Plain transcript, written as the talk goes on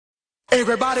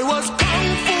Everybody was kung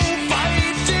fu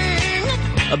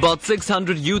fighting. About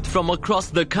 600 youth from across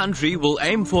the country will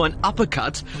aim for an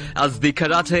uppercut as the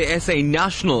Karate SA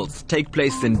Nationals take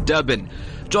place in Durban.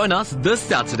 Join us this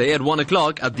Saturday at 1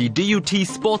 o'clock at the DUT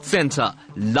Sports Centre,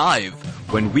 live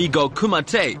when we go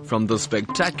kumate from the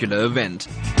spectacular event.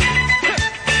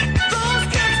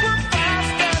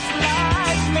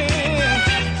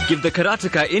 Give the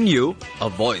karateka in you a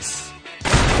voice.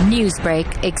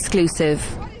 NewsbreaK exclusive.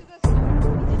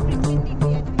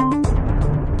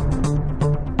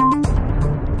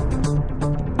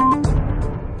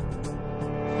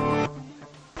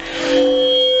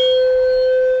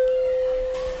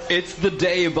 It's the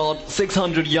day about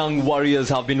 600 young warriors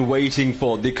have been waiting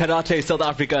for, the Karate South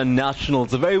Africa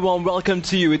Nationals. A very warm welcome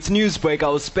to you. It's NewsbreaK,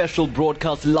 our special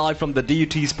broadcast live from the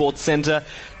DUT Sports Centre.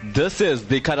 This is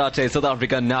the Karate South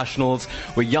Africa Nationals,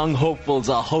 where young hopefuls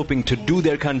are hoping to do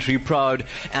their country proud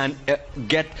and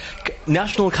get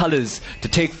national colours to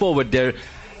take forward their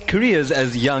careers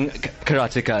as young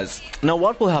karatekas. Now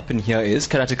what will happen here is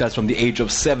karatekas from the age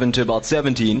of 7 to about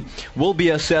 17 will be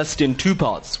assessed in two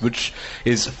parts, which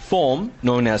is form,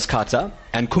 known as kata,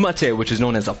 and kumate, which is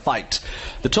known as a fight.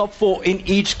 The top 4 in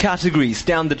each category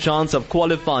stand the chance of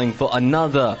qualifying for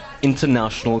another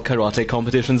international karate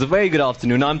competitions. A very good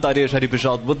afternoon. I'm Taresh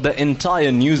Harreeparshad with the entire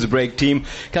NewsbreaK team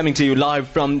coming to you live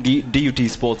from the DUT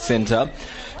Sports Centre.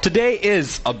 Today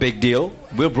is a big deal.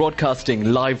 We're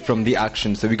broadcasting live from the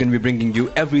action, so we're going to be bringing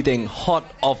you everything hot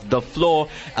off the floor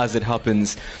as it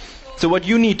happens. So what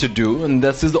you need to do, and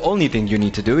this is the only thing you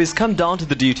need to do, is come down to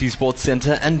the DUT Sports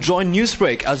Centre and join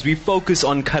NewsbreaK as we focus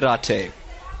on karate.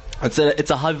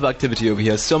 It's a hive of activity over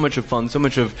here, so much of fun, so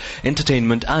much of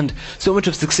entertainment, and so much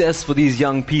of success for these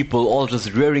young people, all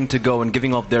just rearing to go and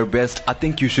giving off their best. I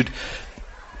think you should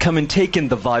come and take in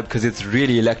the vibe because it's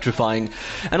really electrifying.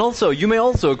 And also, you may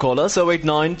also call us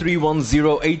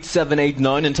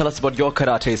 089-310-8789 and tell us about your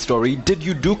karate story. Did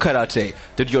you do karate?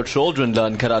 Did your children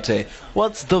learn karate?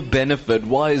 What's the benefit?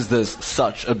 Why is this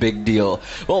such a big deal?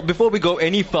 Well, before we go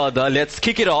any further, let's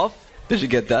kick it off. Did you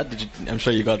get that? I'm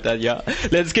sure you got that, yeah.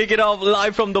 Let's kick it off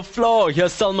live from the floor.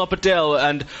 Here's Salma Patel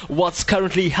and what's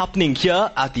currently happening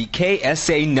here at the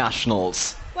KSA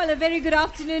Nationals. Well, a very good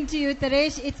afternoon to you,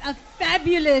 Taresh. It's a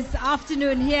fabulous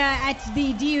afternoon here at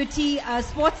the DUT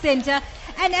Sports Centre.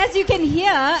 And as you can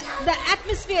hear, the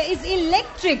atmosphere is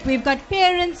electric. We've got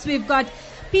parents, we've got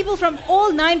people from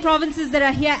all 9 provinces that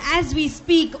are here as we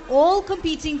speak, all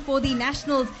competing for the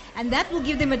nationals. And that will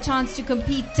give them a chance to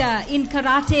compete in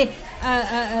karate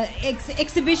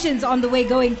exhibitions on the way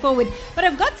going forward. But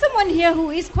I've got someone here who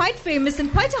is quite famous and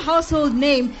quite a household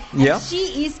name. Yeah. And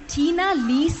she is Tina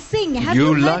Lee Singh. Have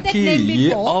you heard lucky? That name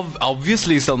before? Yeah,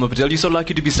 obviously, Salma Patel. You're so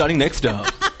lucky to be starting next to her.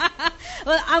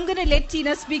 Well, I'm going to let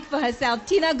Tina speak for herself.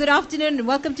 Tina, good afternoon and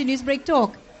welcome to NewsbreaK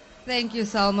Talk. Thank you,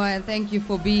 Salma, and thank you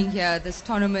for being here. This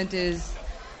tournament is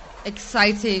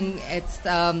exciting. It's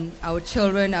our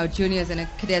children, our juniors and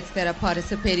cadets that are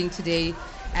participating today.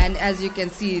 And as you can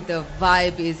see, the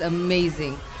vibe is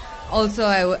amazing.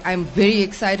 Also, I'm very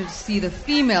excited to see the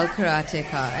female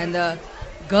karateka and the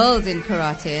girls in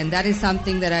karate. And that is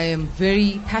something that I am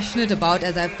very passionate about,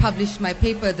 as I've published my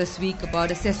paper this week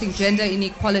about assessing gender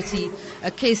inequality,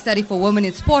 a case study for women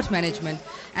in sport management.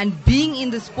 And being in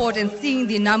the sport and seeing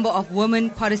the number of women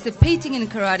participating in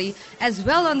karate, as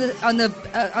well on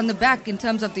the back in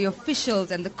terms of the officials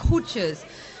and the coaches.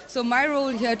 So my role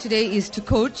here today is to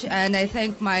coach, and I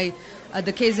thank the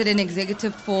KZN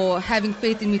executive for having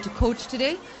faith in me to coach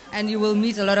today. And you will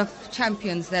meet a lot of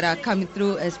champions that are coming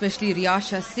through, especially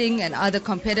Riyasha Singh and other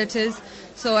competitors.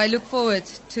 So I look forward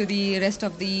to the rest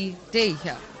of the day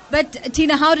here. But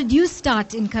Tina, how did you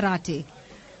start in karate?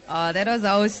 That was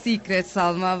our secret,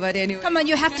 Salma, but anyway. Come on,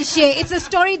 you have to share. It's a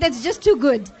story that's just too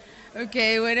good.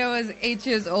 Okay, when I was 8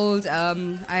 years old,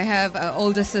 I have an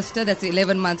older sister that's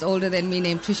 11 months older than me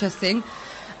named Trisha Singh.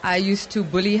 I used to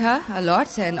bully her a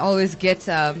lot and always get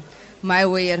my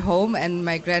way at home, and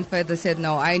my grandfather said,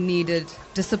 no, I needed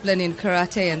discipline in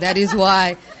karate, and that is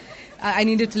why I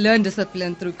needed to learn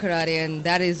discipline through karate, and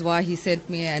that is why he sent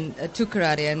me to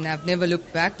karate, and I've never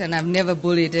looked back, and I've never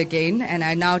bullied again, and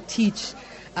I now teach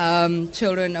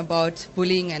children about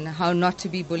bullying and how not to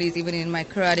be bullies. Even in my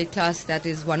karate class, that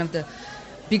is one of the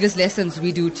biggest lessons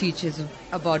we do teach is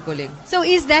about bullying. So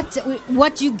is that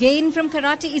what you gain from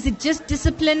karate? Is it just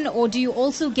discipline, or do you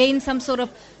also gain some sort of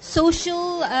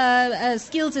social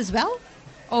skills as well?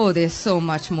 Oh, there's so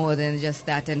much more than just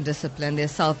that and discipline.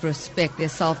 There's self-respect,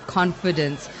 there's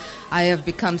self-confidence. I have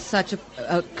become such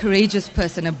a courageous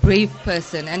person, a brave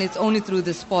person, and it's only through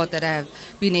the sport that I have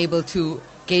been able to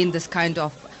gain this kind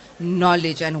of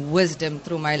knowledge and wisdom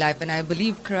through my life. And I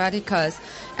believe karatekas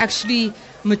actually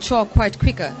mature quite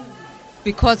quicker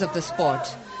because of the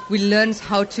sport. We learn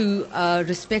how to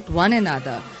respect one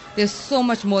another. There's so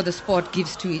much more the sport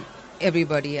gives to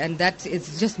everybody, and that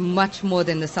is just much more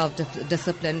than the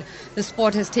self-discipline. The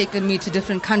sport has taken me to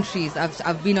different countries.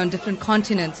 I've been on different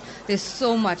continents. There's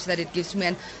so much that it gives to me,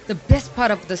 and the best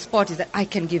part of the sport is that I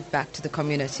can give back to the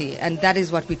community, and that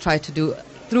is what we try to do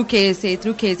through KSA,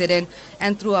 through KZN,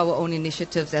 and through our own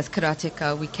initiatives as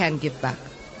karateka. We can give back.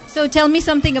 So tell me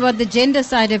something about the gender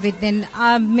side of it then.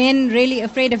 Are men really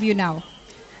afraid of you now?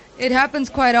 It happens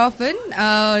quite often.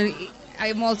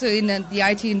 I'm also in the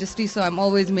IT industry, so I'm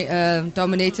always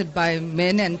dominated by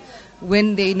men, and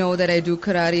when they know that I do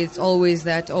karate, it's always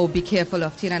that, oh, be careful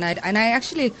of Tina. And I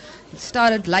actually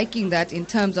started liking that in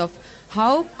terms of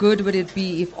how good would it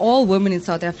be if all women in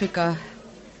South Africa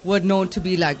were known to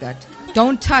be like that.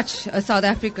 Don't touch a South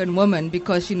African woman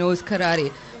because she knows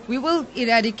karate. We will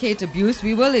eradicate abuse,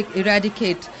 we will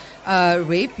eradicate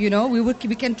rape,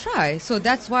 we can try. So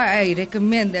that's why I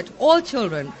recommend that all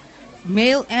children,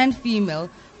 male and female,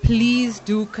 please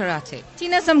do karate.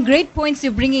 Tina, some great points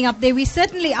you're bringing up there. We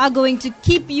certainly are going to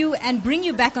keep you and bring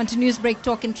you back onto NewsbreaK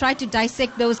Talk and try to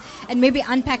dissect those and maybe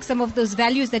unpack some of those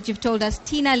values that you've told us.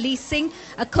 Tina Lee Singh,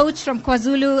 a coach from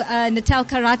KwaZulu Natal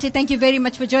Karate. Thank you very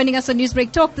much for joining us on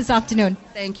NewsbreaK Talk this afternoon.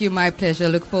 Thank you, my pleasure.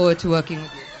 Look forward to working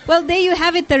with you. Well, there you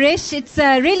have it, Taresh. It's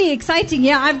really exciting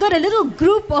here. I've got a little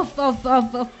group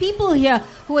of people here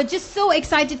who are just so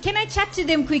excited. Can I chat to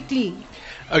them quickly?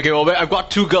 Okay, well, I've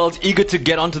got two girls eager to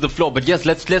get onto the floor, but yes,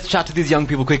 let's chat to these young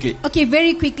people quickly. Okay,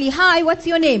 very quickly. Hi, what's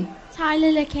your name?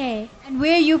 Tyler LeKay, And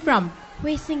where are you from?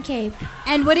 Western Cape.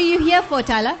 And what are you here for,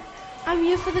 Tyler? I'm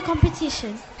here for the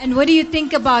competition. And what do you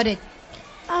think about it?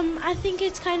 I think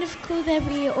it's kind of cool that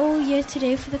we're all here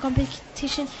today for the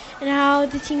competition and how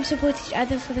the team support each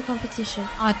other for the competition.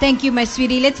 Oh, thank you, my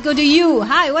sweetie. Let's go to you.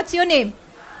 Hi, what's your name?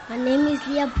 My name is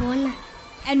Leah Bona.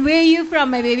 And where are you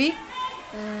from, my baby?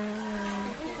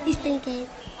 Eastern Cape.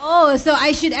 Oh, so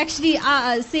I should actually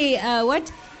say what?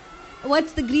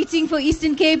 What's the greeting for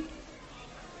Eastern Cape?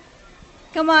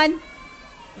 Come on.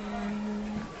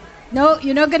 No,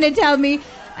 you're not going to tell me.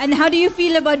 And how do you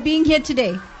feel about being here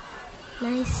today?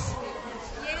 Nice.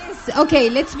 Yes. Okay,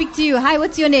 let's speak to you. Hi,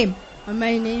 what's your name?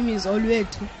 My name is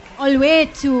Olwetu.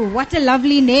 Olwetu. What a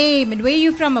lovely name. And where are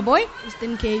you from, my boy?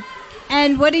 Eastern Cape.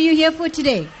 And what are you here for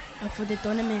today? For the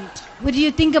tournament. What do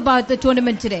you think about the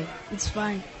tournament today? It's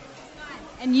fine.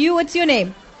 And you, what's your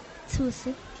name?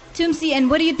 Tusi. Tumsi. And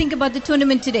what do you think about the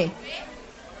tournament today?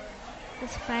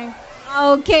 It's fine.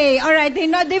 Okay, all right.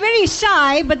 They're very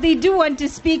shy, but they do want to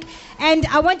speak. And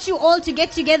I want you all to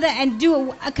get together and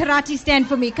do a karate stand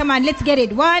for me. Come on, let's get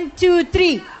it. 1, 2,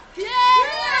 3. Yeah!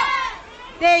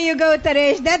 There you go,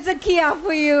 Taresh. That's a Kia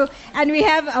for you. And we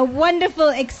have a wonderful,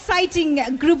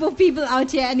 exciting group of people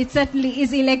out here, and it certainly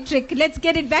is electric. Let's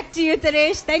get it back to you,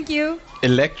 Taresh. Thank you.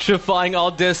 Electrifying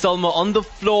out there, Salma, on the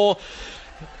floor,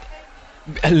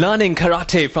 learning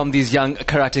karate from these young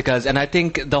karatekas, and I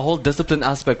think the whole discipline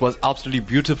aspect was absolutely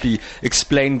beautifully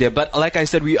explained there. But like I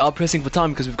said, we are pressing for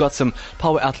time because we've got some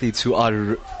power athletes who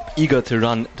are eager to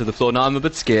run to the floor. Now I'm a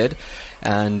bit scared,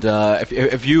 and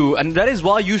if you, and that is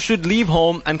why you should leave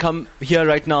home and come here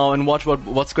right now and watch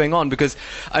what's going on, because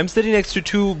I'm sitting next to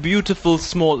two beautiful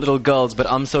small little girls, but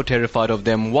I'm so terrified of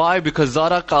them. Why? Because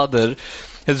Zara Kader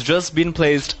has just been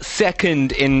placed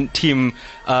second in team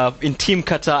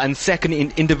kata and second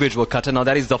in individual kata. Now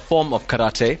that is the form of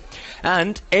karate.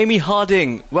 And Amy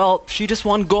Harding, well, she just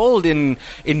won gold in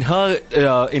her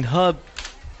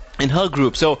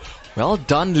group. So well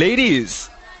done, ladies.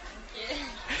 Yeah.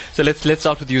 So let's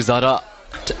start with you, Zara.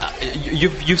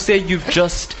 You say you've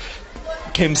just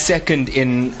came second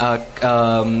in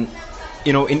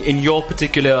in your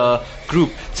particular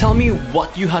group. Tell me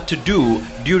what you had to do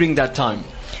during that time.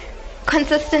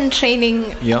 Consistent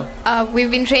training. Yeah.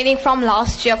 We've been training from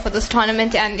last year for this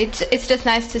tournament, and it's just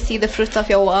nice to see the fruits of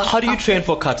your work. How do you train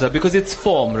for kata? Because it's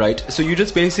form, right? So you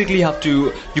just basically have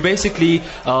to,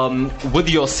 with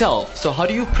yourself. So how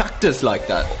do you practice like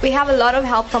that? We have a lot of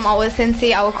help from our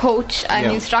sensei, our coach, an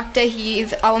instructor. He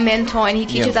is our mentor, and he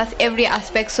teaches us every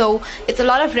aspect. So it's a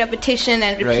lot of repetition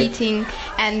and repeating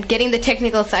and getting the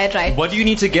technical side right. What do you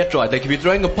need to get right? Like if you're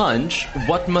throwing a punch,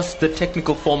 what must the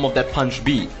technical form of that punch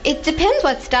be? It depends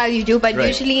what style you do, but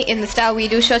usually in the style we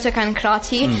do Shotokan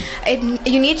karate,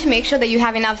 you need to make sure that you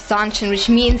have enough zanchin, which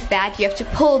means that you have to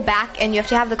pull back and you have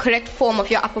to have the correct form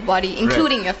of your upper body,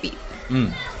 including your feet.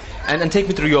 And take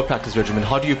me through your practice regimen.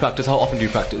 How do you practice? How often do you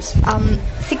practice?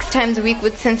 6 times a week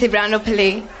with Sensei Brando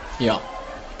Pillay. Yeah.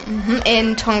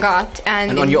 In Tongaat.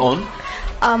 And on your own?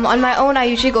 On my own, I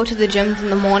usually go to the gyms in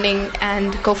the morning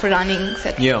and go for runnings.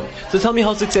 Yeah. So tell me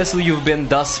how successful you've been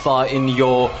thus far in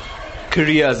your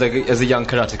career as a young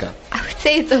karateka. I would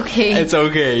say it's okay. It's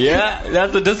okay, yeah?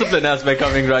 That's the discipline aspect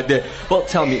coming right there. Well,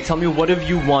 tell me what have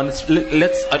you won?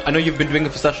 I know you've been doing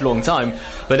it for such a long time,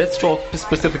 but let's talk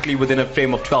specifically within a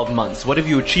frame of 12 months. What have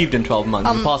you achieved in 12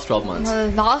 months, the past 12 months? Well,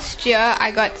 last year,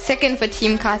 I got second for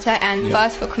team kata and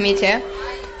first for kumite.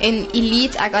 In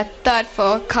elite, I got third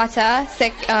for kata,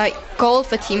 gold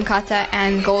for team kata,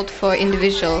 and gold for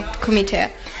individual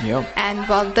kumite. Yeah. And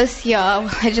well, this year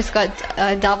I just got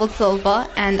double silver,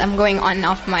 and I'm going on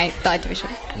now for my third division.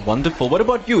 Wonderful. What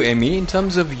about you, Amy? In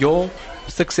terms of your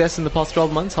success in the past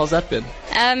 12 months, how's that been?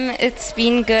 It's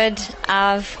been good.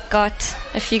 I've got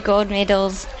a few gold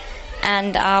medals,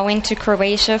 and I went to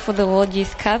Croatia for the World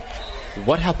Youth Cup.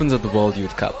 What happens at the World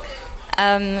Youth Cup?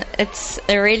 It's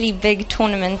a really big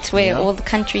tournament where all the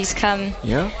countries come.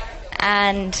 Yeah.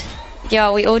 And we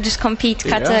all just compete,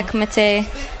 kata, kumite.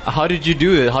 How did you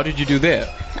do it? How did you do there?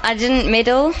 I didn't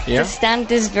medal. Yeah. The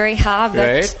standard is very high,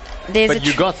 but but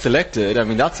you got selected. I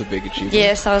mean, that's a big achievement.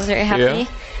 Yes, I was very happy.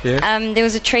 Yeah. There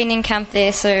was a training camp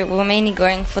there, so we were mainly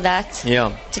going for that.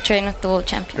 Yeah. To train with the world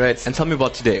champions. Right. And tell me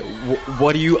about today.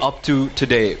 What are you up to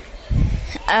today?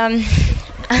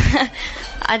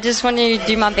 I just want to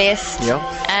do my best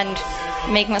and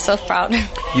make myself proud.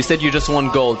 You said you just won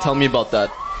gold. Tell me about that.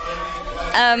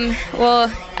 Well,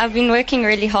 I've been working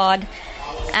really hard,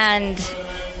 and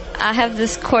I have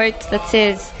this quote that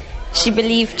says, "She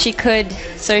believed she could,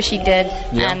 so she did."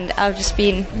 And I've just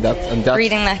been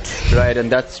reading that. Right,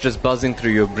 and that's just buzzing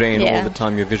through your brain all the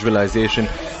time, your visualization.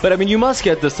 But I mean, you must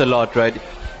get this a lot, right?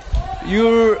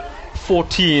 You're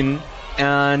 14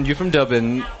 and you're from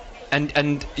Durban,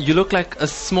 and you look like a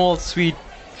small, sweet,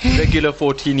 regular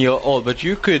 14-year-old, but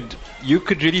you could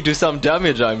really do some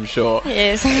damage, I'm sure.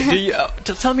 Yes.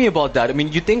 Tell me about that. I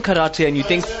mean, you think karate and you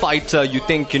think fighter, you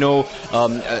think,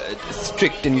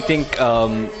 strict, and you think,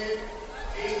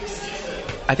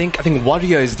 I think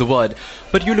warrior is the word.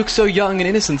 But you look so young and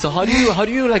innocent. So how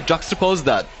do you like juxtapose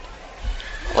that?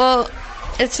 Well,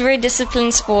 it's a very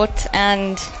disciplined sport,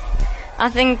 and I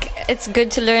think it's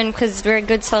good to learn because it's very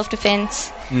good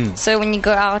self-defense. So when you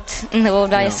go out in the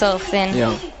world by yourself, then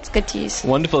it's good to use.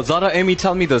 Wonderful. Zara, Amy,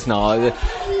 tell me this now.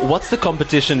 What's the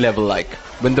competition level like?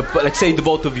 When let's say the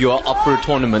both of you are up for a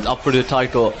tournament, up for the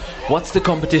title, what's the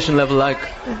competition level like?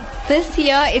 This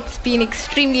year it's been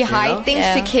extremely high.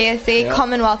 Thanks to KSA,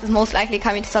 Commonwealth is most likely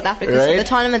coming to South Africa. So the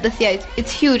tournament this year,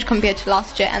 it's huge compared to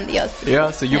last year and the years.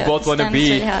 Yeah, so you both want to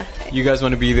be, you guys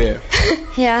want to be there.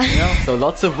 So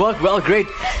lots of work. Well, great.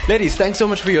 Ladies, thanks so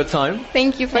much for your time.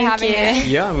 Thank you for having me.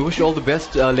 Yeah, we wish you all the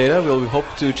best later. We hope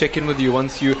to check in with you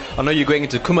once I know you're going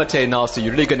into Kumite now, so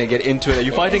you're really going to get into it. Are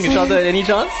you fighting each other at any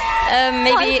chance?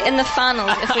 Maybe in the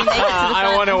finals if we make it to the finals.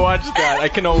 I want to watch that. I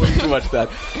cannot wait to watch that.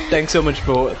 Thanks so much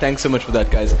for that,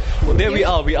 guys. Well, there we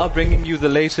are. We are bringing you the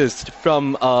latest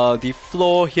from the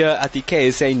floor here at the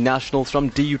KSA Nationals from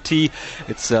DUT.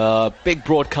 It's a big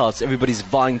broadcast. Everybody's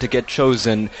vying to get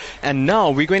chosen. And now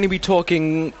we're going to be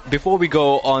talking, before we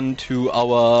go on to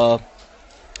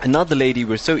another lady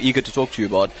we're so eager to talk to you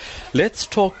about. Let's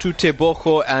talk to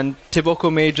Teboko, and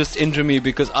Teboko may just injure me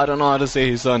because I don't know how to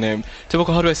say his surname.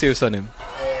 Teboko, how do I say your surname?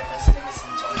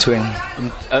 Twing.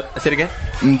 Say it again?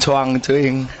 Twang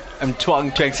Twing.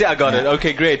 Twang Twang. See, I got it.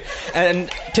 Okay, great. And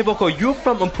Teboko, you're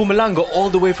from Mpumalanga, all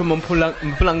the way from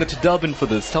Mpumalanga to Durban for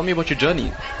this. Tell me about your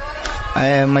journey.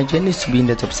 My journey is to be in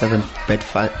the top 7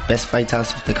 best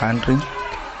fighters of the country.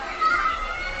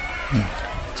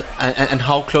 And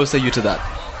how close are you to that?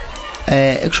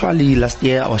 Actually, last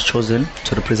year I was chosen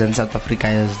to represent South Africa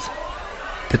as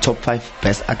the top 5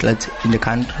 best athletes in the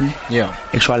country. Yeah.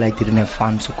 Actually, I didn't have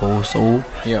funds to go, so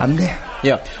I'm there.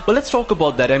 Yeah. Well, let's talk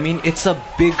about that. I mean, it's a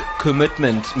big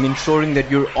commitment, ensuring that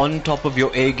you're on top of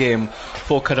your A game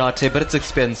for karate, but it's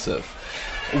expensive.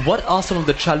 What are some of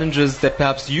the challenges that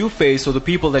perhaps you face, or the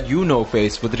people that you know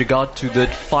face, with regard to the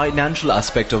financial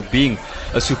aspect of being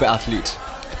a super athlete?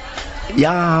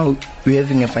 Yeah, we're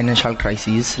having a financial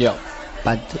crisis. Yeah.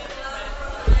 But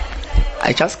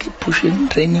I just keep pushing,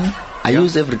 training. I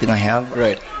use everything I have.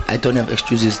 Right. I don't have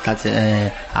excuses that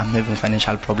I'm having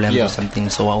financial problems or something,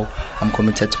 so I'm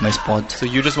committed to my sport. So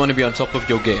you just want to be on top of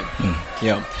your game.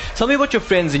 Yeah. Tell me about your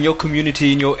friends in your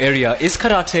community, in your area. Is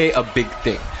karate a big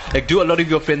thing? Like, do a lot of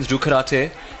your friends do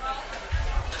karate?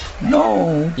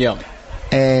 No. Yeah.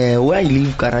 Where I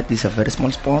live, karate is a very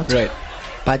small sport. Right.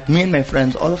 But me and my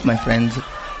friends, all of my friends,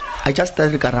 I just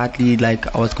started karate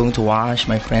like I was going to watch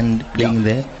my friend playing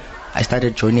there. I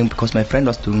started joining because my friend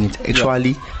was doing it.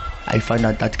 Actually, I found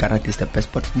out that karate is the best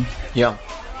sport for me. Yeah.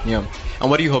 And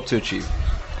what do you hope to achieve?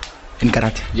 in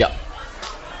karate? Yeah.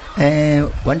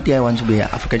 One day I want to be an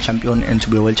African champion and to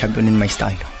be a world champion in my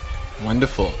style.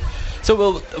 Wonderful.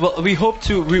 So we hope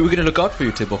to. We're going to look out for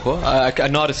you, Tebogo. I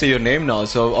know how to say your name now,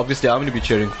 so obviously I'm going to be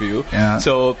cheering for you. Yeah.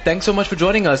 So thanks so much for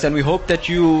joining us, and we hope that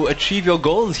you achieve your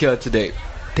goals here today.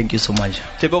 Thank you so much.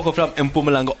 Tebogo from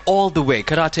Mpumalanga, all the way,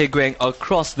 karate going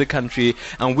across the country,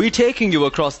 and we're taking you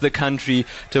across the country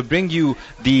to bring you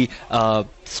the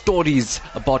stories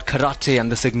about karate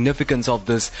and the significance of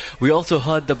this. We also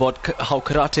heard about how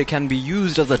karate can be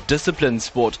used as a discipline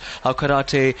sport, how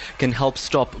karate can help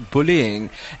stop bullying,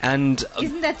 and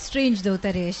isn't that strange though,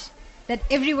 Taresh, that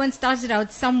everyone started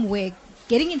out somewhere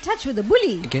getting in touch with the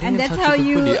bully, and that's how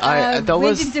you went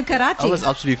into karate. That was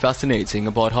absolutely fascinating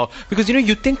about how, because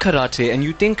you think karate and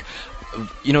you think,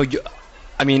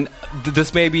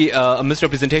 this may be a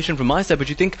misrepresentation from my side, but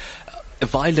you think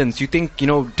violence, you think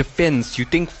defense, you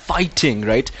think fighting,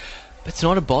 right? But it's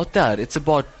not about that. It's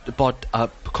about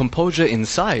composure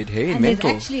inside. Hey, and mental.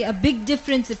 There's actually a big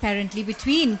difference apparently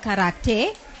between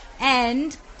karate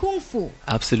and Kung Fu.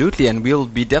 Absolutely, and we'll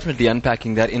be definitely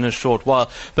unpacking that in a short while.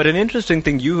 But an interesting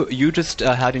thing you just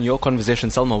had in your conversation,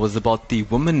 Salma, was about the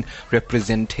women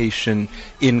representation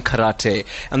in karate.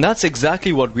 And that's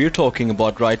exactly what we're talking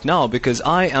about right now, because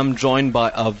I am joined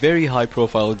by a very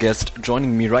high-profile guest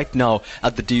joining me right now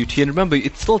at the DUT. And remember,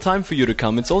 it's still time for you to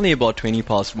come. It's only about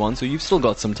 1:20, so you've still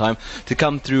got some time to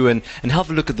come through and have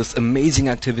a look at this amazing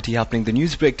activity happening. The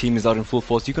NewsbreaK team is out in full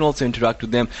force. You can also interact with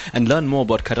them and learn more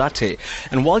about karate.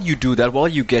 And while you do that, while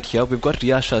you get here, we've got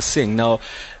Riyasha Singh. Now,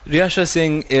 Riyasha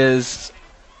Singh is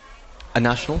a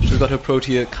national. She's got her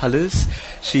Protea colours.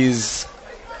 She's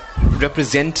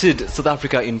represented South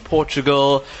Africa in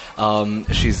Portugal.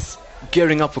 She's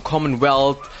gearing up for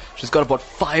Commonwealth. She's got about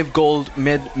 5 gold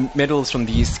medals from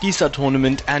the SKISA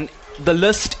tournament, and the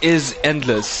list is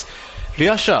endless.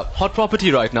 Riyasha, hot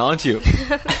property right now, aren't you?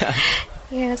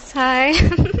 Yes, hi.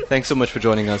 Thanks so much for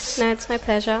joining us. No, it's my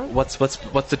pleasure. What's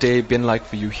the day been like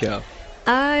for you here?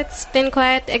 It's been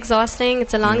quite exhausting.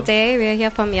 It's a long day. We're here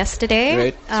from yesterday.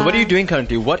 Right. So what are you doing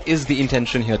currently? What is the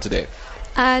intention here today?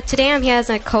 Today I'm here as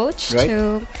a coach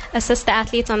to assist the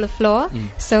athletes on the floor.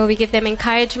 So we give them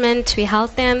encouragement, we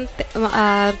help them.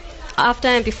 After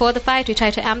and before the fight, we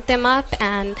try to amp them up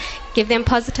and give them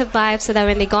positive vibes so that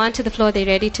when they go onto the floor, they're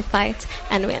ready to fight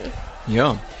and win.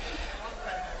 Yeah.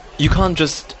 You can't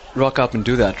just rock up and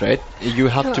do that, right? You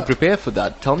have to prepare for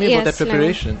that. Tell me about that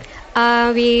preparation.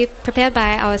 We prepared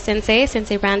by our Sensei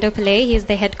Brando Pillay. He's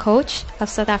the head coach of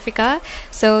South Africa.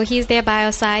 So he's there by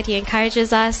our side. He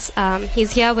encourages us.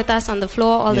 He's here with us on the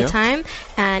floor all the time.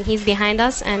 And he's behind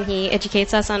us and he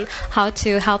educates us on how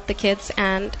to help the kids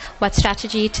and what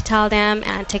strategy to tell them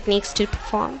and techniques to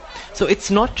perform. So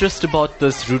it's not just about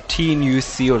this routine you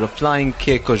see or a flying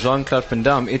kick or Jean-Claude Van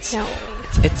Damme. It's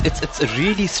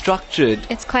really structured.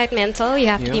 It's quite mental. You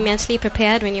have to be mentally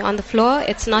prepared when you're on the floor.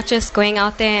 It's not just going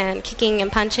out there and kicking and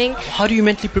punching. How do you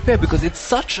mentally prepare? Because it's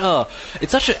such an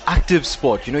active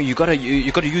sport. You gotta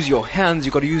use your hands,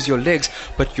 you gotta use your legs,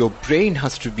 but your brain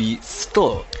has to be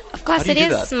still. Of course, it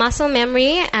is muscle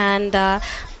memory, and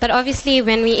but obviously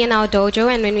when we're in our dojo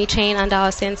and when we train under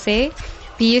our sensei,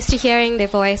 we used to hearing their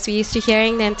voice. We used to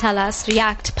hearing them tell us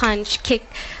react, punch, kick.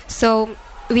 So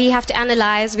we have to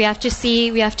analyze, we have to see,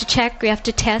 we have to check, we have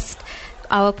to test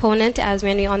our opponent as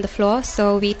when we're on the floor.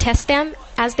 So we test them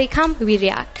as they come, we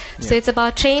react. So it's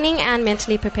about training and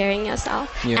mentally preparing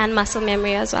yourself and muscle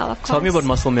memory as well, of course. Tell me about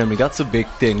muscle memory. That's a big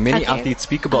thing. Many athletes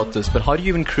speak about this, but how do you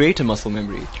even create a muscle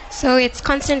memory? So it's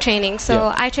constant training.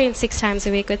 So I train 6 times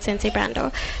a week with Sensei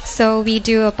Brando. So we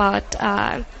do about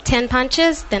 10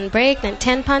 punches, then break, then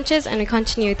 10 punches, and we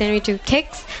continue. Then we do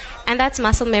kicks. And that's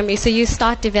muscle memory. So you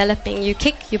start developing. You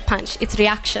kick, you punch. It's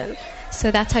reaction. So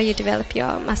that's how you develop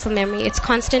your muscle memory. It's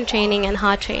constant training and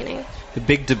hard training. The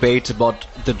big debate about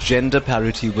the gender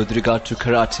parity with regard to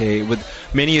karate, with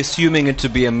many assuming it to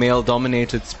be a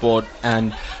male-dominated sport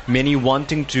and many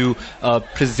wanting to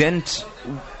present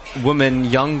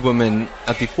young women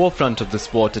at the forefront of the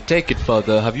sport to take it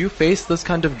further. Have you faced this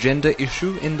kind of gender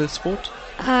issue in the sport?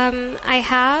 I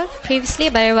have previously,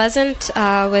 but it wasn't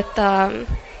with an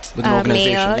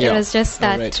organization. Male. It was just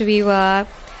that we were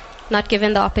not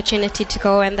given the opportunity to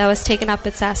go, and that was taken up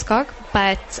with SASCOG.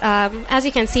 But as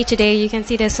you can see today, you can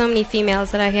see there's so many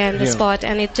females that are here in the sport,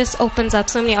 and it just opens up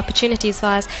so many opportunities for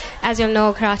us. As you'll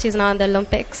know, karate is now in the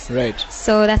Olympics. Right.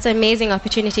 So that's an amazing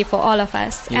opportunity for all of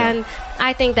us. And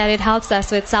I think that it helps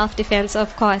us with self-defense,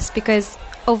 of course, because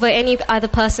over any other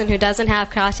person who doesn't have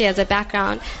karate as a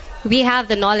background, we have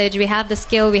the knowledge, we have the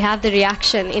skill, we have the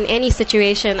reaction in any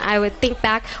situation. I would think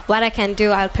back what I can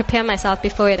do. I'll prepare myself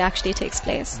before it actually takes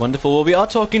place. Wonderful. Well, we are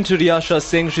talking to Riyasha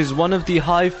Singh. She's one of the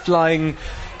high-flying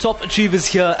top achievers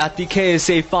here at the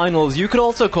KSA Finals. You could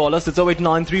also call us. It's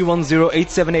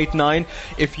 089-310-8789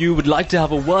 if you would like to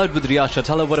have a word with Riyasha.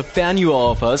 Tell her what a fan you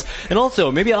are of hers. And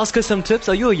also, maybe ask her some tips.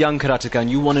 Are you a young karateka and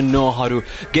you want to know how to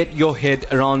get your head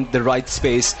around the right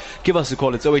space? Give us a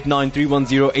call. It's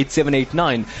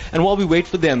 089-310-8789. And while we wait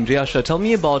for them, Riyasha, tell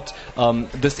me about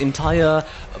this entire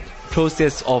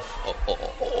process of,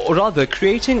 or rather,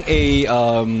 creating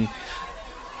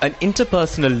an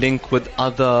interpersonal link with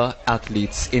other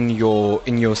athletes in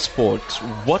your sport.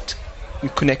 What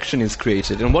connection is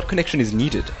created and what connection is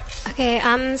needed? Okay,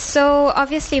 so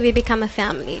obviously we become a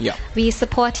family. Yeah. We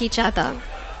support each other.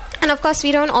 And of course,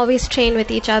 we don't always train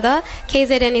with each other.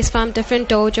 KZN is from different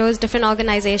dojos, different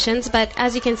organizations, but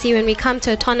as you can see, when we come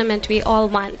to a tournament, we all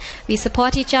one. We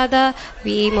support each other,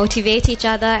 we motivate each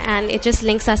other, and it just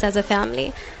links us as a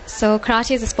family. So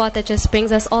karate is a sport that just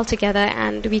brings us all together,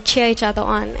 and we cheer each other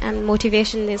on, and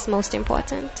motivation is most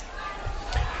important.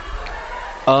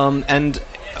 And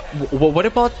what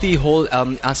about the whole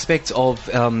aspect of,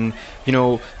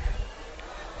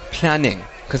 planning?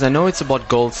 Because I know it's about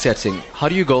goal setting. How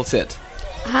do you goal set?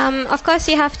 Of course,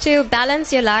 you have to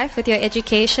balance your life with your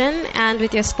education and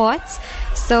with your sports.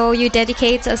 So you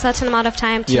dedicate a certain amount of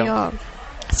time to your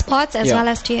sports as well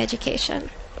as to your education.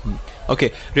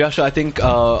 Okay, Riyasha, I think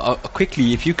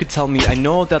quickly, if you could tell me, I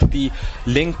know that the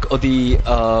link or the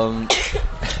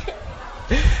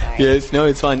yes, no,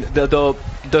 it's fine.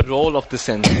 The role of the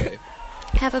sensei.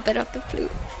 I have a bit of the flu.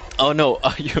 Oh no,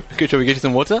 okay, shall we get you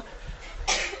some water?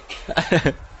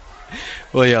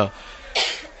 Well, yeah.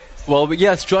 Well,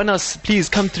 yes, join us. Please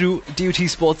come through DUT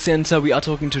Sports Center. We are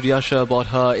talking to Riyasha about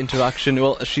her interaction.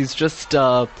 Well, she's just stepped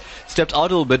out a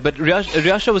little bit, but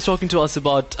Riyasha was talking to us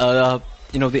about the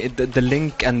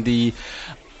link and the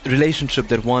relationship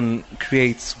that one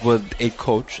creates with a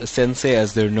coach, a sensei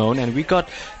as they're known, and we got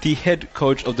the head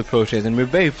coach of the Proteas, and we're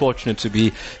very fortunate to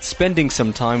be spending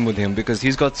some time with him because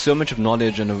he's got so much of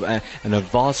knowledge and a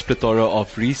vast plethora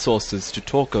of resources to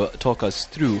talk us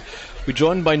through. We're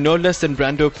joined by no less than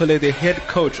Brando Pillay, the head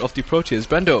coach of the Proteas.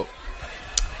 Brando,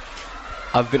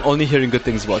 I've been only hearing good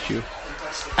things about you.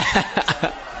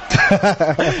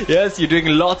 Yes, you're doing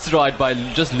lots right by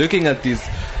just looking at this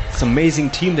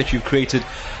amazing team that you've created.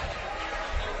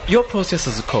 Your process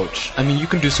as a coach, I mean, you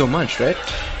can do so much, right?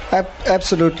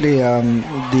 Absolutely.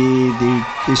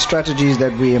 The strategies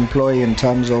that we employ in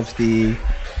terms of the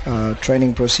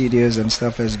training procedures and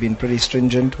stuff has been pretty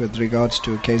stringent with regards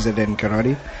to KZN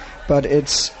karate. But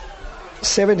it's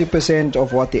 70%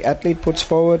 of what the athlete puts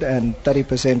forward and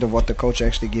 30% of what the coach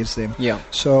actually gives them. Yeah.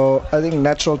 So I think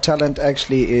natural talent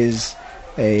actually is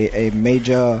a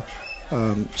major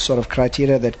sort of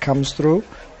criteria that comes through,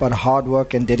 but hard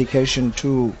work and dedication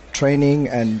to training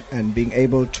and being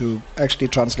able to actually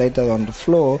translate that on the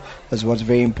floor is what's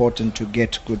very important to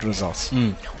get good results.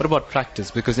 What about practice?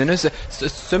 Because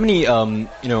so many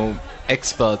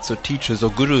experts or teachers or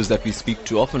gurus that we speak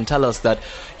to often tell us that,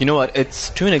 you know what, it's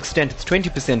to an extent it's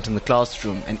 20% in the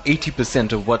classroom and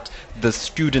 80% of what the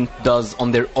student does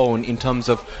on their own in terms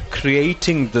of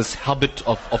creating this habit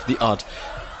of the art.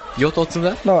 Your thoughts on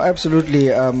that? No, absolutely.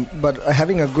 But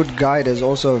having a good guide is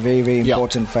also a very, very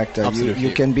important factor.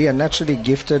 You can be a naturally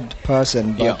gifted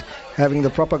person, but having the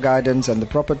proper guidance and the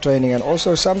proper training, and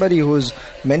also somebody who's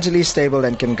mentally stable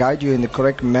and can guide you in the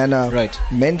correct manner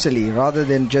mentally, rather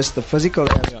than just the physical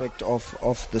aspect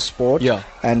of the sport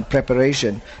and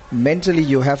preparation. Mentally,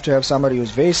 you have to have somebody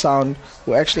who's very sound,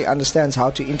 who actually understands how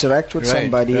to interact with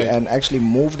somebody and actually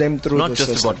move them through the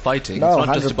system. It's not just about fighting. No, it's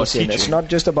not 100%. just about teaching. It's not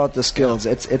just about the skills.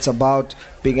 It's about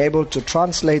being able to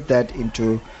translate that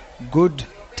into good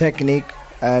technique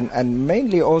and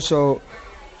mainly also,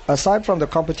 aside from the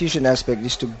competition aspect,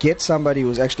 is to get somebody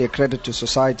who's actually a credit to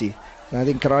society. And I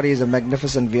think karate is a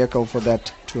magnificent vehicle for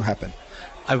that to happen.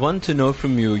 I want to know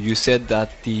from you, you said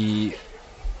that you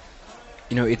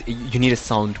need a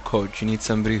sound coach. You need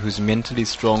somebody who's mentally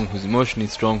strong, who's emotionally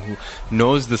strong, who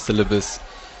knows the syllabus.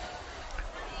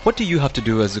 What do you have to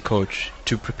do as a coach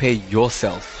to prepare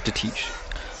yourself to teach?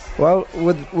 Well,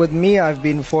 with me, I've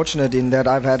been fortunate in that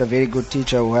I've had a very good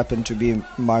teacher who happened to be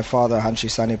my father,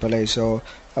 Sonny Pillay. So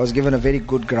I was given a very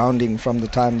good grounding from the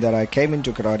time that I came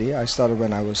into karate. I started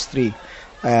when I was 3.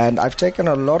 And I've taken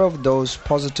a lot of those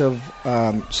positive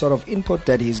sort of input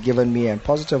that he's given me and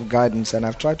positive guidance, and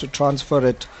I've tried to transfer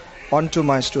it onto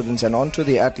my students and onto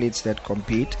the athletes that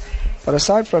compete. But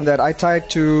aside from that, I try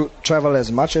to travel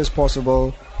as much as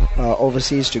possible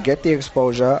overseas to get the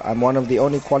exposure. I'm one of the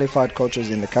only qualified coaches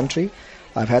in the country.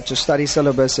 I've had to study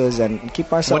syllabuses and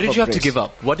keep myself What did you have to abreast. give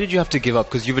up? What did you have to give up?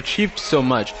 Because you've achieved so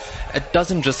much. It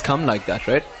doesn't just come like that,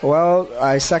 right? Well,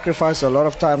 I sacrificed a lot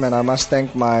of time, and I must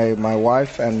thank my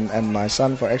wife and my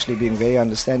son for actually being very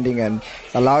understanding and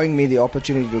allowing me the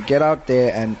opportunity to get out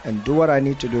there and do what I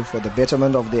need to do for the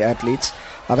betterment of the athletes.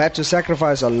 I've had to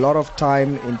sacrifice a lot of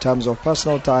time in terms of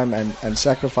personal time and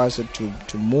sacrifice it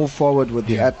to move forward with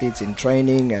the athletes in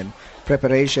training and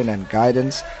preparation and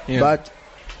guidance. Yeah. But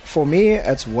for me,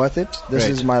 it's worth it. This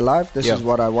Right. is my life. This is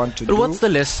what I want to But do. what's the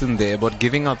lesson there about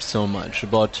giving up so much?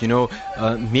 About,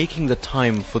 making the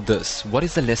time for this? What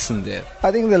is the lesson there?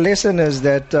 I think the lesson is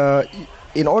that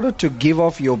in order to give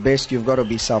off your best, you've got to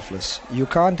be selfless. You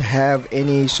can't have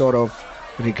any sort of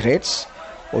regrets,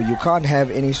 or you can't have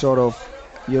any sort of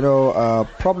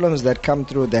problems that come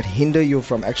through that hinder you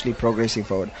from actually progressing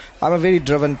forward. I'm a very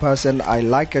driven person. I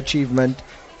like achievement.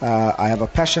 I have a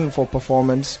passion for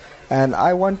performance, and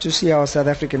I want to see our South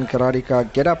African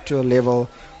karateka get up to a level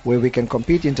where we can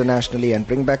compete internationally and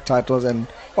bring back titles. And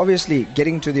obviously,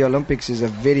 getting to the Olympics is a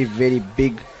very, very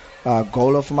big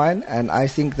goal of mine, and I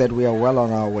think that we are well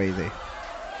on our way there.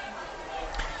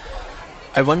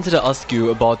 I wanted to ask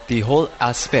you about the whole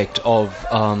aspect of,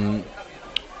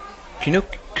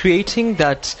 creating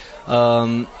that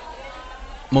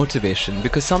motivation,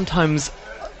 because sometimes,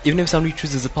 even if somebody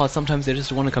chooses a path, sometimes they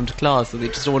just want to come to class or they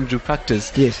just don't want to do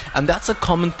practice. Yes. And that's a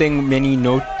common thing many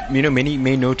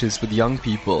may notice with young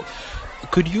people.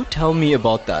 Could you tell me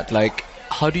about that? Like,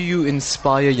 how do you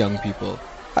inspire young people?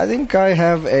 I think I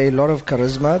have a lot of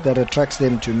charisma that attracts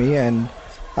them to me, and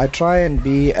I try and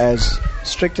be as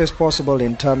strict as possible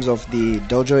in terms of the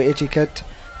dojo etiquette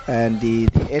and the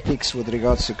ethics with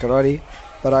regards to karate.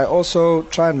 But I also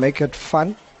try and make it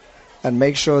fun and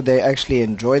make sure they actually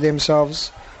enjoy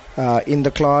themselves in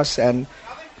the class, and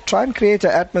try and create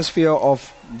an atmosphere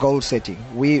of goal setting.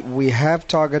 We have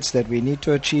targets that we need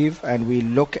to achieve, and we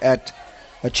look at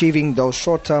achieving those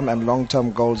short-term and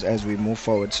long-term goals as we move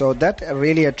forward. So that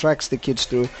really attracts the kids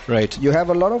to. Right. You have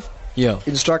a lot of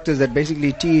instructors that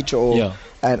basically teach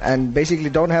and basically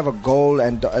don't have a goal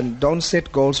and don't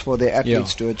set goals for their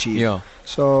athletes to achieve. Yeah.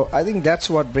 So I think that's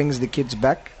what brings the kids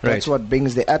back. Right. That's what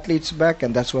brings the athletes back,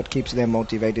 and that's what keeps them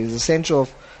motivated. It's essential.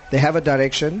 They have a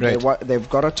direction. Right. They've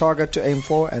got a target to aim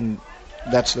for, and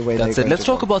that's the way That's they're it. going Let's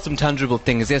to talk go. about some tangible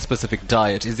things. Is there a specific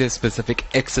diet? Is there a specific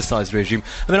exercise regime?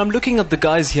 I mean, I'm looking at the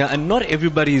guys here, and not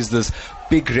everybody is this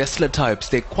big wrestler types.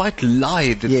 They're quite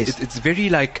lithe. It's very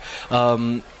like...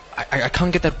 I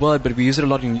can't get that word, but we use it a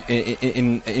lot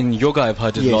in yoga. I've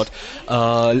heard it a lot.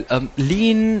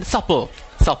 Lean, supple,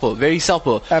 very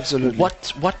supple. Absolutely.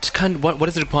 What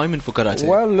is the requirement for karate?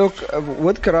 Well, look,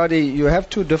 with karate, you have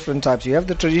two different types. You have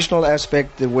the traditional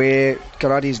aspect where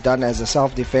karate is done as a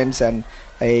self-defense and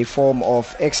a form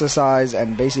of exercise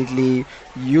and basically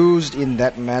used in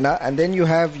that manner. And then you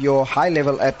have your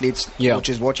high-level athletes, which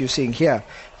is what you're seeing here.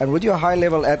 And with your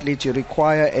high-level athletes, you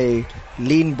require a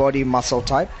lean body muscle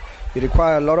type. You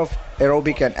require a lot of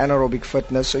aerobic and anaerobic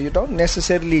fitness, so you don't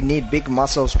necessarily need big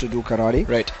muscles to do karate.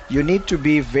 Right. You need to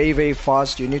be very, very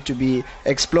fast. You need to be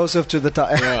explosive to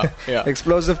the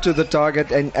explosive to the target,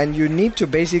 and you need to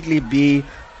basically be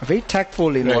very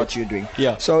tactful in what you're doing.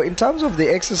 Yeah. So in terms of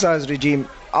the exercise regime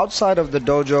outside of the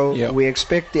dojo, we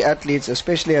expect the athletes,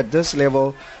 especially at this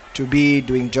level, to be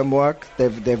doing gym work.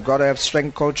 They've got to have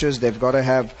strength coaches. They've got to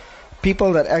have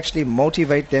people that actually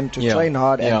motivate them to train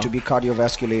hard and to be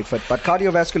cardiovascularly fit. But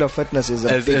cardiovascular fitness is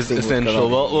a big thing. Essential.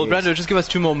 Well, Brando, just give us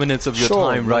 2 more minutes of your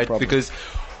time, right? No problem. Because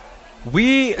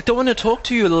we don't want to talk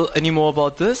to you anymore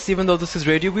about this, even though this is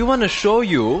radio. We want to show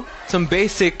you some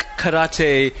basic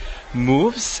karate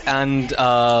moves and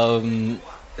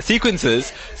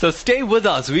sequences. So stay with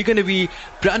us.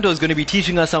 Brando is going to be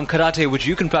teaching us some karate, which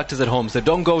you can practice at home. So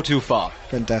don't go too far.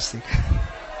 Fantastic.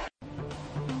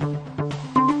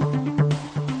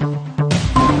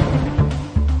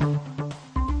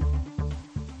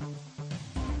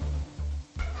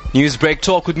 NewsbreaK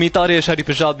Talk with me, Taresh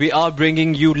Harreeparshad. We are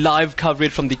bringing you live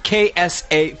coverage from the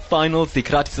KSA Finals, the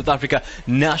Karate South Africa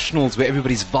Nationals, where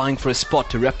everybody's vying for a spot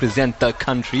to represent the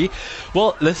country.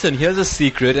 Well, listen, here's a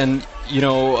secret, and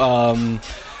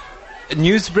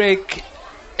NewsbreaK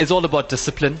is all about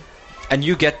discipline, and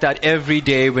you get that every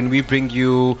day when we bring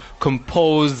you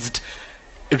composed,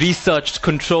 researched,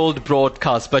 controlled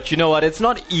broadcasts. But you know what? It's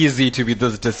not easy to be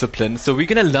this disciplined. So we're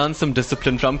going to learn some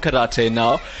discipline from karate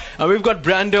now. And we've got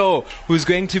Brando, who's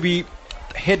going to be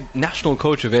head national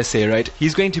coach of SA, right?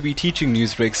 He's going to be teaching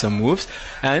NewsbreaK some moves.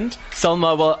 And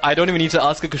Salma, well, I don't even need to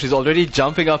ask her because she's already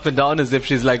jumping up and down as if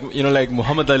she's like, like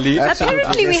Muhammad Ali.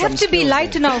 Apparently, we have to be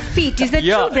light on our feet. Is that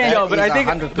true, Brando?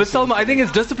 Yeah, but Salma, I think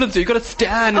it's discipline. So you got to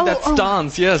stand in that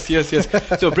stance. Yes.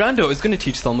 So Brando is going to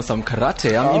teach Salma some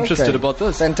karate. I'm interested about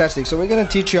this. Fantastic. So we're going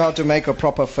to teach you how to make a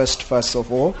proper fist first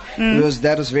of all, because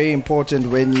that is very important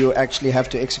when you actually have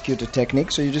to execute a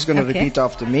technique. So you're just going to repeat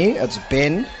after me. It's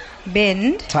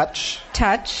bend, touch,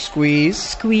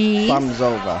 squeeze, thumbs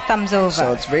over.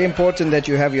 So it's very important that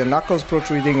you have your knuckles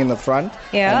protruding in the front,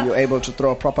 and you're able to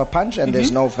throw a proper punch, and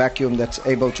there's no vacuum that's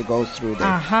able to go through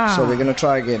there. So we're going to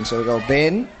try again. So we go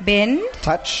bend,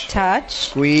 touch,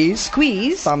 squeeze,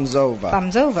 thumbs over.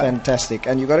 Fantastic.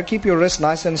 And you got to keep your wrist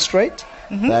nice and straight.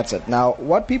 That's it. Now,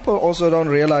 what people also don't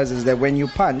realize is that when you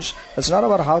punch, it's not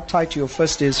about how tight your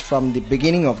fist is from the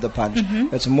beginning of the punch.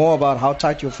 It's more about how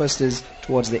tight your fist is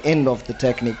towards the end of the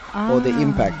technique or the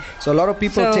impact. So a lot of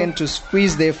people tend to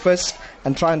squeeze their fist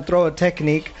and try and throw a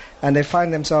technique, and they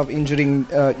find themselves injuring,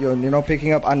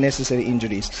 picking up unnecessary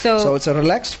injuries. So it's a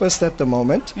relaxed fist at the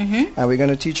moment, and we're going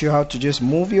to teach you how to just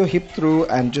move your hip through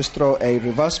and just throw a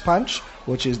reverse punch,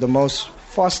 which is the most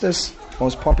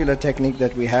popular technique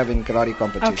that we have in karate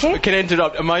competition. Okay. Can I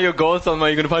interrupt? Am I your ghost or am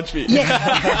you going to punch me?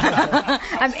 Yes.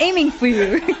 I'm aiming for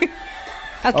you.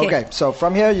 Okay, so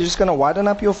from here you're just going to widen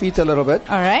up your feet a little bit.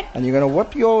 All right. And you're going to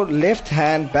whip your left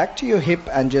hand back to your hip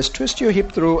and just twist your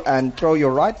hip through and throw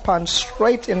your right punch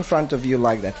straight in front of you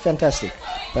like that. Fantastic.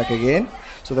 Back again.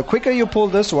 So the quicker you pull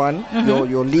this one,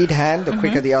 your lead hand, the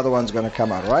quicker the other one's going to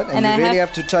come out, right? And you really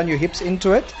have to turn your hips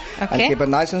into it and keep it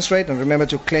nice and straight. And remember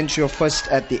to clench your fist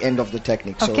at the end of the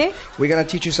technique. So we're going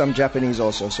to teach you some Japanese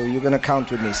also. So you're going to count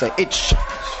with me. Say ich.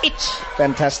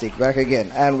 Fantastic. Back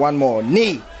again. And one more.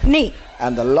 Ni.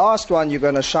 And the last one, you're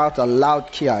going to shout a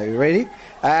loud kia. You ready?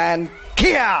 And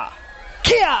kia.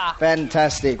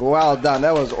 Fantastic. Well done.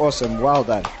 That was awesome. Well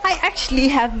done. I actually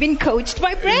have been coached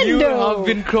by Brando. You have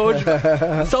been coached.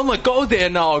 Salma, go there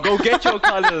now. Go get your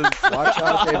colors. Watch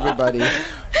out, everybody.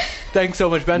 Thanks so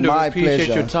much, Brando. My appreciate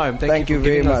pleasure. your time. Thank you for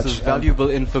very giving us much. this valuable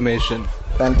information.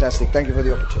 Fantastic. Thank you for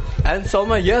the opportunity. And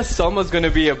Salma, yes, Salma's going to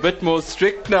be a bit more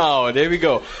strict now. There we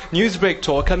go. NewsbreaK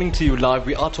Talk coming to you live.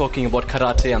 We are talking about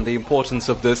karate and the importance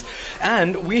of this.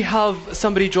 And we have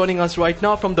somebody joining us right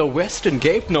now from the Western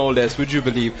Cape, no less, would you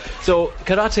believe? So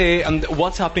karate and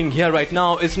what's happening here right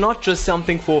now is not just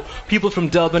something for people from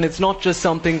Durban. It's not just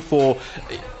something for,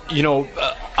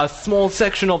 a small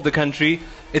section of the country.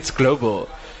 It's global.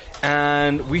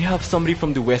 And we have somebody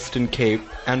from the Western Cape,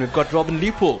 and we've got Robin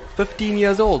Leepool, 15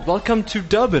 years old. Welcome to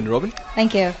Durban, Robin.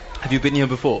 Thank you. Have you been here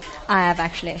before? I have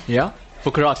actually. Yeah?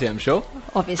 For karate, I'm sure?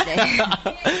 Obviously.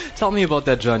 Tell me about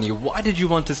that journey. Why did you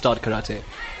want to start karate?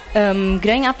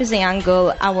 Growing up as a young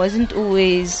girl, I wasn't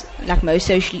always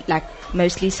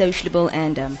mostly sociable,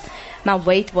 and my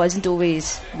weight wasn't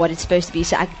always what it's supposed to be.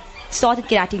 So I started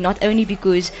karate not only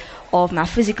because of my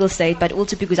physical state, but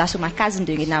also because I saw my cousin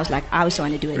doing it, and I was like, I also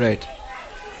want to do it. Right.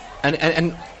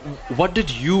 And what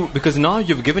did you, because now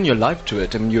you've given your life to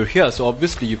it, and you're here, so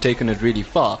obviously you've taken it really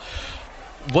far.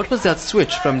 What was that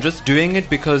switch from just doing it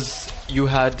because you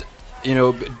had,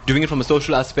 doing it from a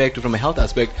social aspect or from a health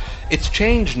aspect? It's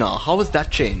changed now. How has that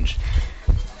changed?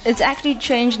 It's actually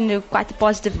changed in quite a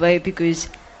positive way, because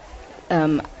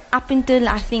up until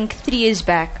I think 3 years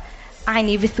back, I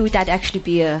never thought I'd actually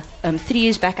be 3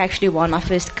 years back, I actually won my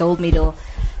first gold medal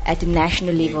at the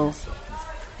national level.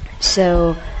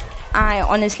 So I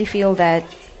honestly feel that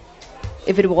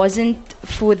if it wasn't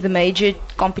for the major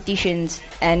competitions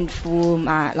and for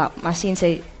my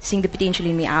sensei seeing the potential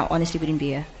in me, I honestly wouldn't be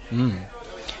here.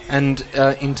 And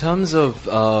in terms of,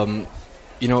 from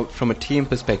a team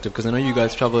perspective, because I know you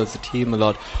guys travel as a team a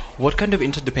lot, what kind of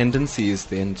interdependency is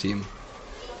there in the team?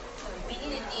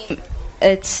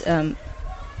 It's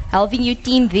having your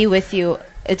team there with you.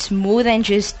 It's more than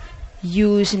just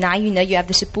you. So now you have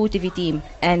the support of your team,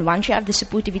 and once you have the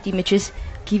support of your team, it just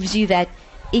gives you that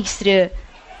extra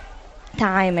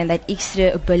time and that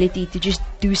extra ability to just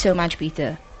do so much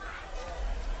better.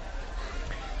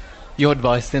 Your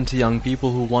advice then to young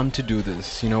people who want to do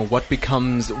this, you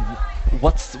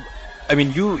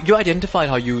identified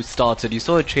how you started, you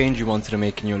saw a change you wanted to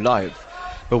make in your life.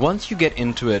 But once you get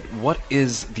into it, what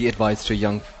is the advice to a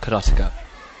young karateka?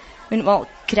 Well,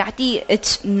 karate,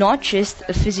 it's not just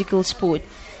a physical sport.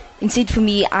 Instead, for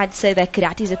me, I'd say that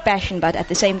karate is a passion, but at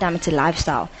the same time, it's a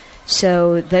lifestyle.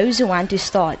 So those who want to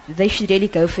start, they should really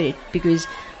go for it, because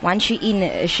once you're in,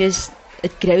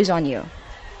 it grows on you.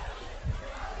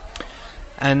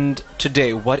 And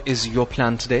today, what is your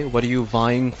plan today? What are you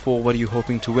vying for? What are you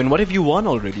hoping to win? What have you won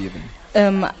already even?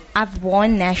 I've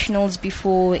won nationals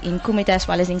before in Kumite as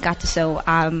well as in kata, so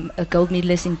I'm a gold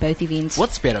medalist in both events.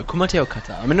 What's better, kumite or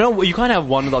kata? I mean, no, you can't have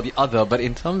one without the other, but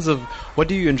in terms of what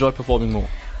do you enjoy performing more?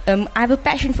 I have a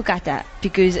passion for kata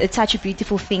because it's such a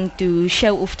beautiful thing to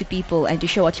show off to people and to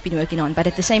show what you've been working on. But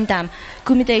at the same time,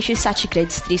 kumite is just such a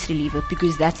great stress reliever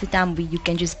because that's the time where you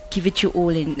can just give it your all,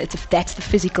 and that's the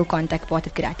physical contact part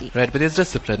of karate. Right, but there's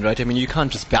discipline, right? I mean, you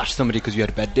can't just bash somebody because you had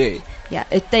a bad day. Yeah,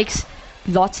 it takes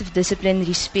lots of discipline,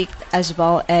 respect, as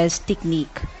well as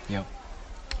technique. Yeah.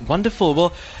 Wonderful.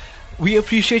 Well, we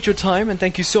appreciate your time and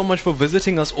thank you so much for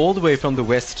visiting us all the way from the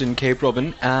Western Cape,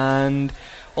 Robin, and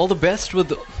all the best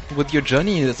with your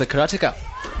journey as a karateka.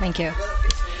 Thank you.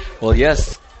 Well,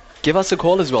 yes, give us a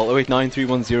call as well,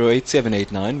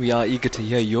 0893108789. We are eager to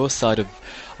hear your side of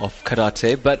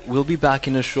karate, but we'll be back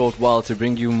in a short while to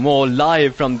bring you more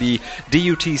live from the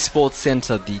DUT Sports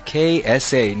Center, the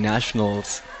KSA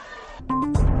Nationals.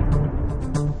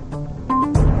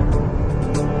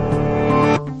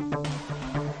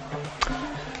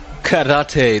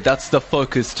 Karate, that's the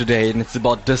focus today, and it's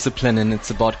about discipline, and it's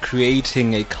about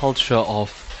creating a culture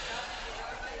of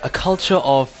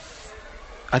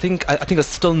I think a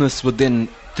stillness within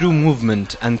through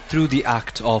movement and through the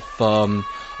act of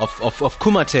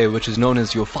kumite, which is known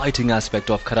as your fighting aspect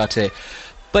of karate.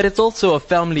 But it's also a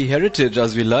family heritage,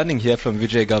 as we're learning here from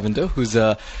Vijay Govinda, who's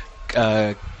a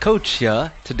coach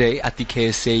here today at the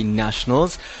KSA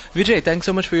Nationals. Vijay, thanks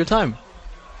so much for your time.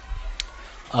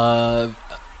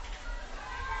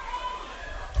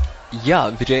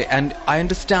 Yeah, Vijay, and I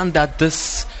understand that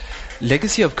this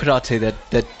legacy of karate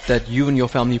that you and your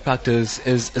family practice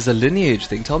is a lineage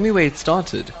thing. Tell me where it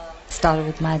started. Started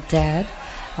with my dad.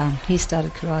 He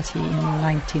started karate in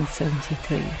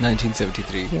 1973.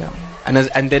 1973. Yeah.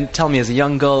 And then tell me, as a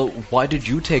young girl, why did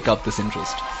you take up this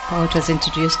interest? Oh, it was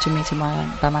introduced to me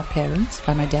by my parents,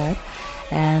 by my dad,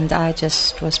 and I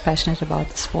just was passionate about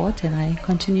the sport, and I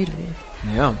continued with it.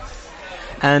 Yeah.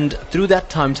 And through that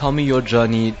time, tell me your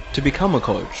journey to become a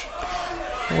coach.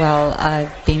 Well,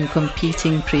 I've been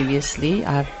competing previously.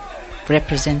 I've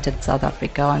represented South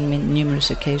Africa on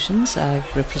numerous occasions. I've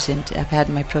had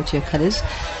my Protea colours.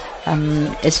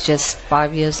 It's just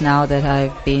 5 years now that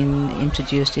I've been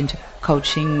introduced into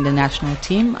coaching the national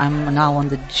team. I'm now on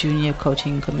the junior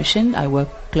coaching commission. I work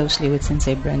closely with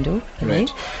Sensei Brando Pillay.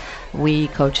 Right. We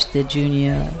coach the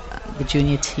junior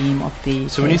team of the...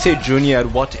 So when you say junior,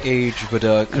 at what age would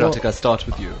a karateka start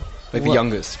with you? Like the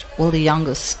youngest? Well, the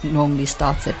youngest normally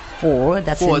starts at 4.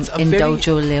 That's in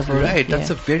dojo level. Right, yeah. that's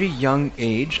a very young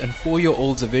age, and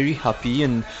 4-year-olds are very happy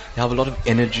and they have a lot of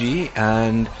energy.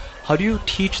 And how do you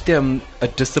teach them a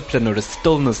discipline or a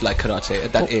stillness like karate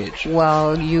at that age?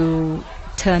 Well, you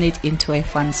turn it into a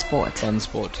fun sport. Fun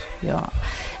sport. Yeah.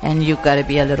 And you've got to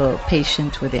be a little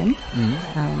patient with them.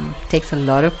 Takes a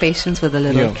lot of patience with the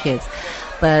little kids.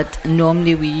 But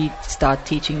normally we start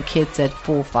teaching kids at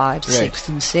 4, 5, 6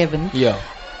 and 7. Yeah.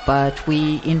 But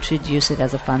we introduce it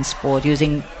as a fun sport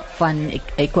using fun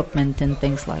equipment and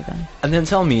things like that. And then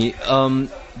tell me,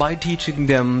 by teaching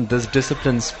them this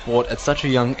discipline sport at such a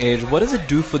young age, what does it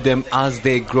do for them as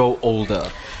they grow older?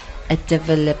 It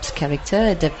develops character,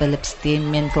 it develops their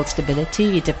mental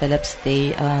stability, it develops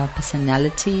their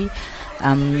personality,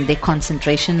 their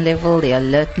concentration level, their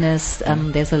alertness.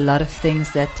 There's a lot of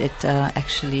things that it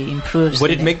actually improves.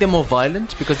 Would it make them more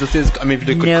violent? Because this is, I mean,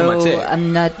 they could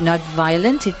not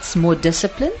violent. It's more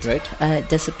disciplined. Right.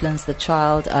 Disciplines the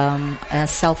child.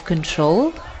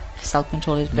 Self-control.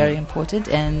 Self-control is very important,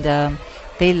 and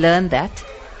they learn that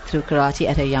through karate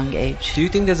at a young age. Do you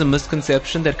think there's a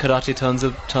misconception that karate turns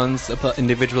an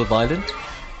individual violent?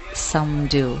 Some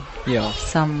do. Yeah.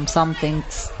 Some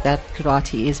thinks that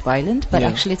karate is violent, but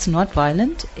actually it's not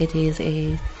violent. It is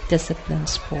a disciplined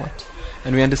sport.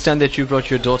 And we understand that you brought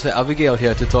your daughter Abigail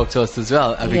here to talk to us as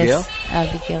well. Abigail? Yes,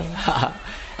 Abigail.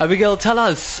 Abigail, tell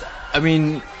us, I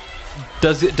mean,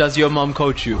 does your mom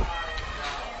coach you?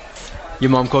 Your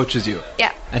mom coaches you?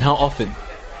 Yeah. And how often?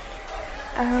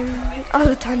 All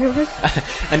the time.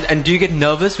 And do you get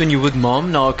nervous when you're with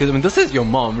mom now? Because I mean, this is your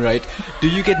mom, right? Do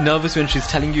you get nervous when she's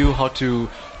telling you how to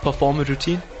perform a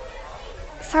routine?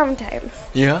 Sometimes.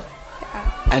 Yeah?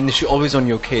 And is she always on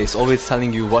your case, always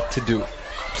telling you what to do?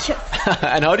 Yes.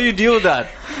 And how do you deal with that?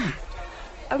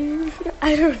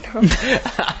 I don't know.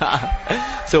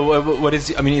 So what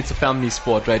is? I mean, it's a family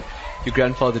sport, right? Your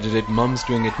grandfather did it, mom's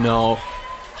doing it now.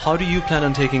 How do you plan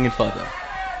on taking it further?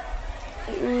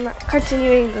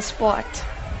 Continuing the sport.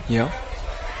 Yeah.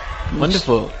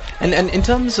 Wonderful. And in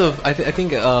terms of, I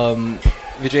think,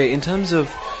 Vijay, in terms of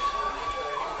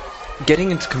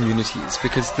getting into communities,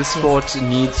 because this sport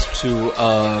needs to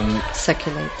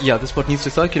circulate. Yeah, the sport needs to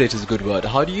circulate is a good word.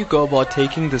 How do you go about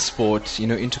taking the sport,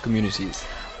 into communities?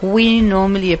 We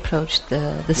normally approach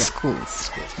the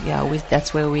schools. Yeah,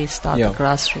 that's where we start the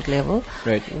grassroots level.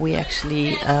 Right. We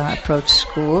actually approach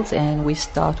schools and we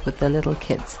start with the little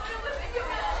kids.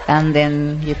 And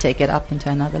then you take it up into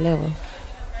another level.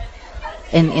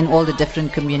 In all the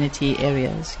different community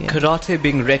areas. Yeah. Karate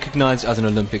being recognized as an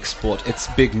Olympic sport, it's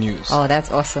big news. Oh,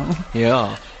 that's awesome.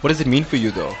 Yeah. What does it mean for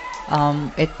you though?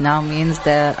 It now means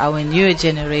that our newer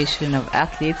generation of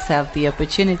athletes have the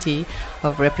opportunity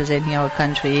of representing our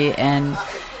country and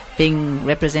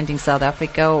representing South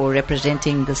Africa or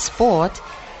representing the sport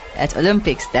at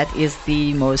Olympics. That is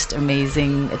the most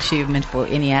amazing achievement for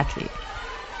any athlete.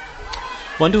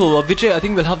 Wonderful. Well, Vijay, I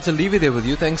think we'll have to leave it there with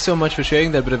you. Thanks so much for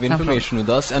sharing that bit of information with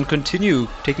us, and continue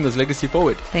taking this legacy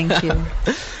forward. Thank you.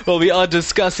 Well, we are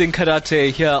discussing karate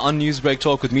here on NewsbreaK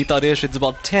Talk with me, Taresh. It's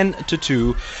about 10 to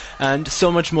 2, and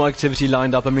so much more activity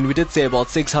lined up. I mean, we did say about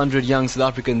 600 young South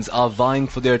Africans are vying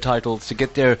for their titles to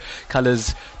get their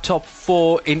colours. Top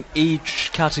 4 in each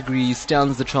category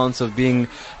stands the chance of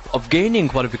gaining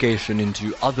qualification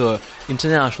into other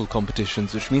international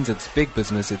competitions, which means it's big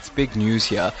business, it's big news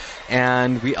here.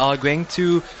 And we are going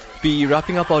to be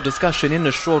wrapping up our discussion in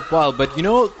a short while. But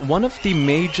one of the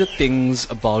major things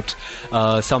about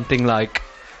something like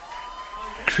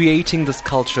creating this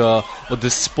culture or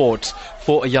this sport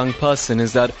for a young person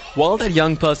is that while that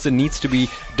young person needs to be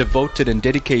devoted and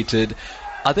dedicated,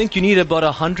 I think you need about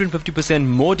 150%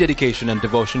 more dedication and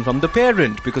devotion from the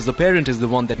parent, because the parent is the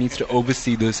one that needs to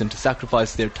oversee this and to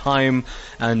sacrifice their time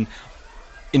and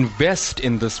invest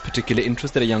in this particular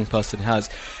interest that a young person has.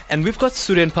 And we've got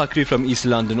Suren Pakri from East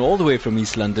London, all the way from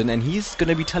East London, and he's going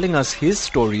to be telling us his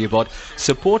story about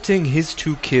supporting his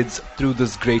 2 kids through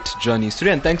this great journey.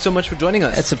 Suren, thanks so much for joining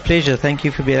us. It's a pleasure. Thank you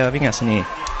for having us in here.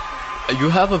 You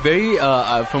have a very,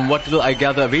 from what little I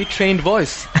gather, a very trained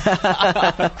voice.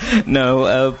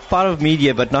 No, part of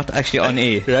media, but not actually on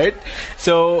air. Right?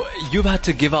 So you've had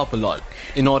to give up a lot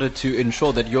in order to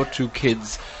ensure that your 2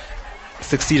 kids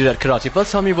succeeded at karate.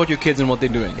 First, tell me about your kids and what they're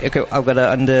doing. Okay, I've got an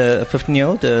under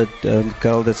 15-year-old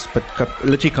girl that's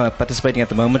literally participating at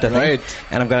the moment, I think. Right.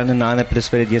 And I've got under 9 that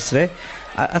participated yesterday.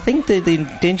 I think the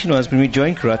intention was, when we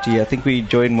joined karate, I think we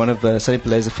joined one of Sonny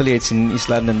Pillay's affiliates in East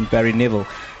London, Barry Neville.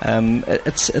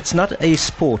 It's not a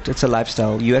sport, it's a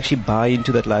lifestyle. You actually buy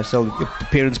into that lifestyle. The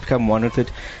parents become one with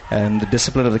it. The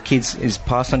discipline of the kids is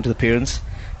passed on to the parents.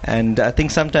 And I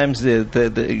think sometimes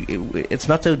it's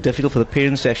not so difficult for the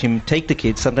parents to actually take the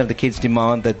kids. Sometimes the kids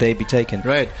demand that they be taken.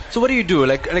 Right. So what do you do?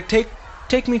 Like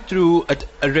take me through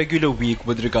a regular week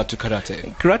with regard to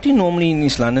karate. Karate normally in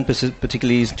East London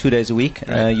particularly is 2 days a week.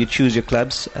 Right. You choose your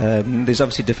clubs. There's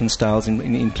obviously different styles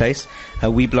in place.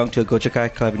 We belong to a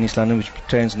Gochakai club in East London, which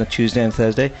trains on a Tuesday and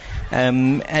Thursday.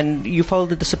 And you follow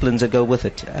the disciplines that go with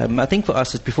it. I think for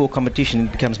us, it's before competition,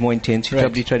 it becomes more intense. You're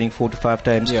probably training 4 to 5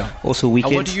 times. Yeah. Also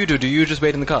weekends. And what do you do? Do you just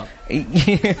wait in the car?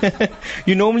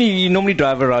 You normally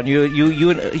drive around.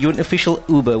 You're an official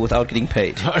Uber without getting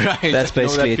paid. Right. That's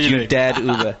basically it. Your dad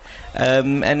Uber.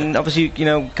 And obviously,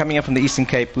 coming up from the Eastern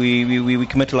Cape, we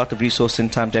commit a lot of resources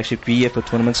and time to actually be here for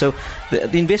tournaments. So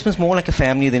the investment's more like a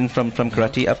family than from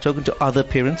karate. I've spoken to other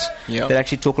parents that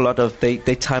actually talk a lot of they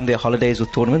time their holidays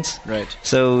with tournaments. Right.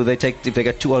 So if they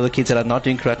got 2 other kids that are not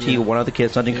doing karate or 1 other kid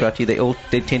that's not doing karate,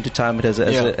 they tend to time it as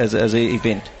an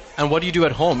event. And what do you do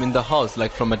at home, in the house,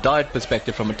 like from a diet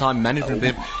perspective, from a time management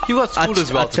perspective? You got school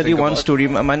as well. I'll tell you one story.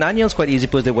 My 9-year-old's quite easy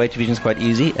because the weight division is quite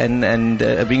easy, and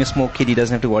being a small kid, he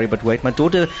doesn't have to worry about weight. My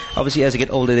daughter, obviously, as they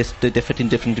get older, they fit in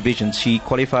different divisions. She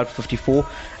qualified for 54,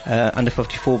 under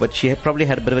 54, but she probably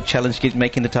had a bit of a challenge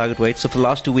making the target weight. So for the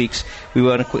last 2 weeks, we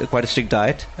were on quite a strict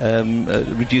diet,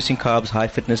 reducing carbs, high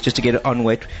fitness, just to get her on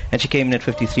weight, and she came in at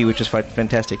 53, which was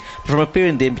fantastic. But from a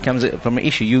parent, then becomes from an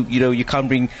issue. You can't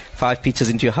bring 5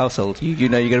 pizzas into your household. You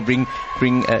got to bring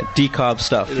decarb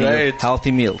stuff,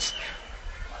 healthy meals.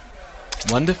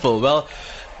 Wonderful. Well,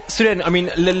 Suren, I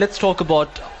mean, let's talk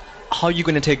about how you're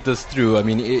going to take this through. I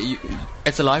mean,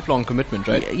 it's a lifelong commitment,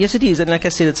 right? Yes, it is. And like I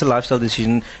said, it's a lifestyle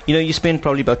decision. You spend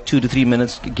probably about 2 to 3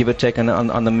 minutes, give or take,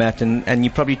 on the mat, and you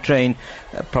probably train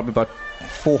probably about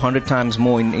 400 times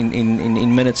more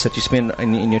in minutes that you spend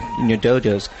in your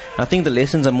dojos. I think the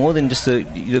lessons are more than just the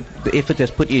effort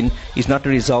that's put in is not the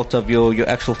result of your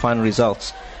actual final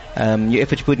results. Your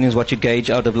effort you put in is what you gauge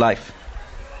out of life.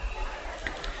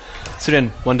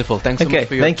 Suren, wonderful. Thanks so much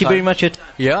for your thank you time. very much.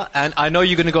 Yeah, and I know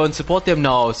you're going to go and support them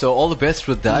now, so all the best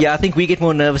with that. Yeah, I think we get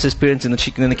more nervous as parents than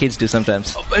the kids do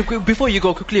sometimes. Before you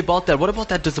go, quickly about that, what about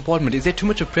that disappointment? Is there too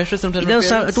much of pressure sometimes?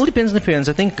 It all depends on the parents.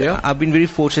 I think I've been very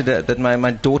fortunate that my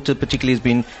daughter particularly has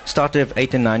been started at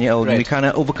 8 and 9 year old, and we kind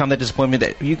of overcome that disappointment.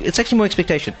 It's actually more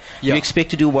expectation. You expect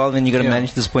to do well, then you got to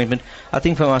manage disappointment. I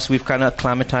think for us, we've kind of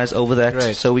acclimatized over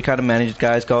that, so we kind of manage it.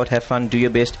 Guys, go out, have fun, do your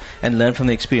best, and learn from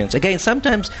the experience. Again,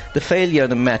 sometimes the failure on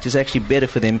the mat is actually better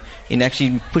for them in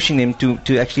actually pushing them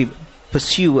to actually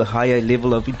pursue a higher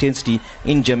level of intensity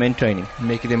in gym and training,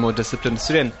 making them more disciplined.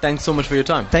 Suren, thanks so much for your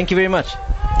time. Thank you very much.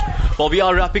 Well, we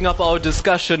are wrapping up our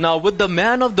discussion now with the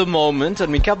man of the moment,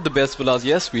 and we kept the best for last.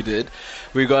 Yes, we did.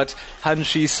 We got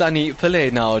Hanshi Sonny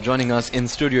Pillay now joining us in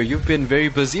studio. You've been very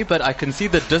busy, but I can see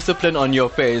the discipline on your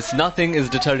face. Nothing is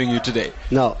deterring you today.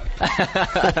 No.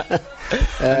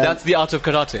 That's the art of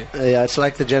karate. Yeah, it's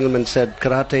like the gentleman said,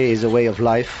 karate is a way of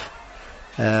life.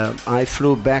 I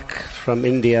flew back from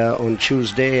India on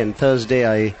Tuesday, and Thursday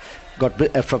I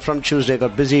got from Tuesday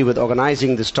got busy with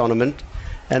organizing this tournament,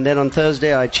 and then on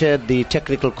Thursday I chaired the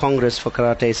Technical Congress for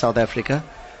Karate South Africa.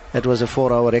 That was a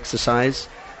 4-hour exercise,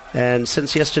 and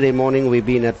since yesterday morning we've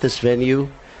been at this venue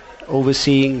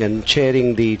overseeing and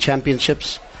chairing the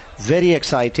championships. Very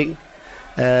exciting.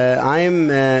 I am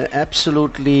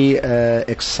absolutely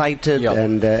excited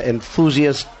and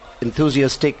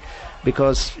enthusiastic,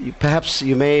 because perhaps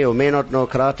you may or may not know,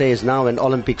 karate is now an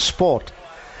Olympic sport.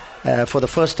 For the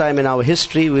first time in our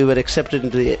history, we were accepted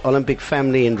into the Olympic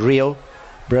family in Rio,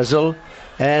 Brazil,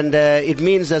 and it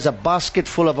means there's a basket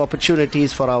full of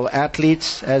opportunities for our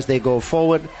athletes as they go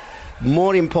forward.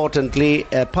 More importantly,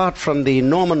 apart from the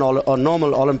normal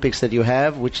Olympics that you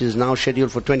have, which is now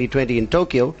scheduled for 2020 in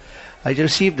Tokyo, I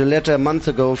received a letter a month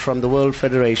ago from the World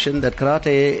Federation that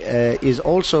karate is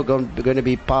also going to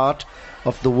be part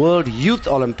of the World Youth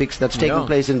Olympics that's taking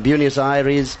place in Buenos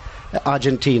Aires,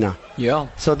 Argentina. Yeah.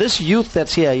 So this youth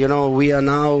that's here, you know, we are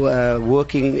now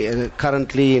working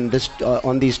currently in this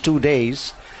on these 2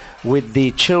 days with the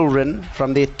children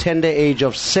from the tender age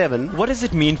of 7. What does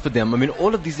it mean for them? I mean,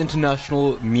 all of these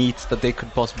international meets that they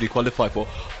could possibly qualify for,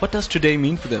 what does today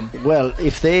mean for them? Well,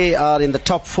 if they are in the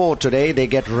top 4 today, they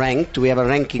get ranked. We have a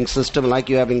ranking system like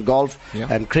you have in golf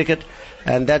and cricket,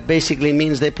 and that basically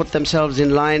means they put themselves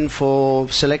in line for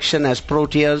selection as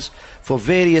proteas for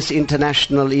various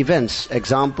international events.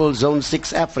 Example, Zone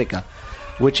 6 Africa,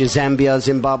 which is Zambia,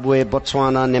 Zimbabwe,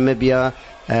 Botswana, Namibia,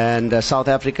 and South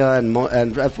Africa, and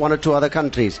 1 or 2 other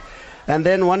countries. And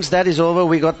then once that is over,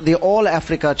 we got the All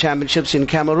Africa Championships in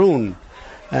Cameroon,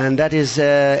 and that is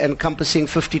encompassing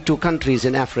 52 countries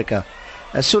in Africa.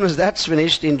 As soon as that's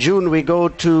finished, in June we go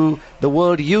to the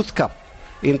World Youth Cup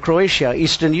in Croatia,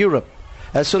 Eastern Europe.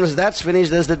 As soon as that's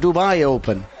finished, there's the Dubai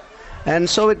Open. And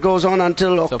so it goes on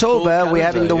until October. We're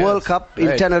having the World Cup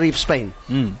in Tenerife, Spain.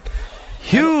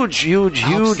 Huge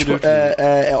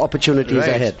opportunities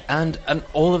ahead. And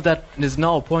all of that is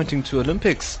now pointing to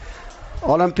Olympics.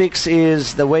 Olympics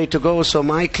is the way to go. So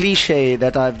my cliche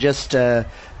that I've just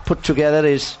put together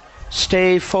is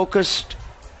stay focused.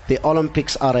 The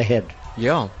Olympics are ahead.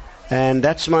 Yeah. And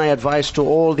that's my advice to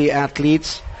all the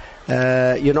athletes.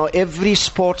 You know, every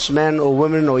sportsman or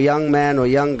woman or young man or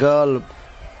young girl,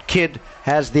 kid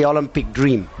has the Olympic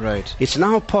dream. Right. It's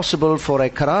now possible for a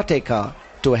karateka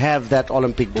to have that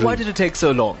Olympic dream. Why did it take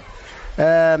so long?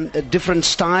 Different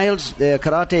styles.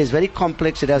 Karate is very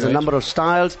complex. It has a number of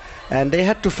styles, and they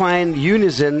had to find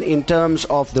unison in terms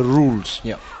of the rules.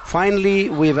 Yeah. Finally,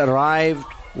 we've arrived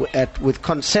with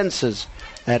consensus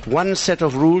at one set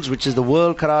of rules, which is the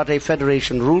World Karate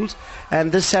Federation rules,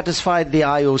 and this satisfied the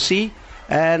IOC,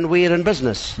 and we're in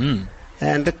business.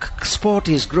 And the sport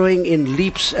is growing in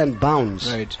leaps and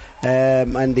bounds. Right.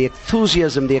 And the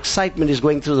enthusiasm, the excitement is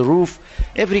going through the roof.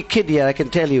 Every kid here, I can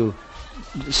tell you,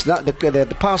 it's not the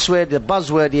password, the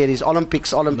buzzword here is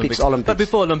Olympics. But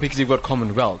before Olympics, you've got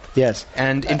Commonwealth. Yes.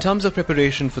 And in terms of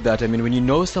preparation for that, I mean, when you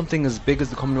know something as big as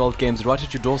the Commonwealth Games right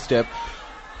at your doorstep,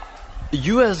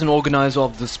 you as an organizer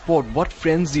of the sport, what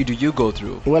frenzy do you go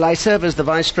through? Well, I serve as the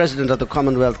Vice President of the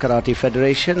Commonwealth Karate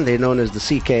Federation. They're known as the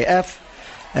CKF.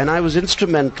 And I was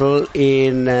instrumental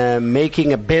in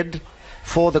making a bid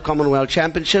for the Commonwealth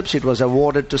Championships. It was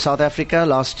awarded to South Africa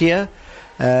last year.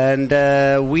 And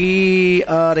we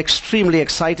are extremely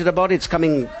excited about it. It's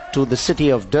coming to the city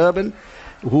of Durban,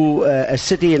 a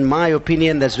city, in my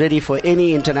opinion, that's ready for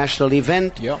any international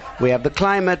event. Yeah. We have the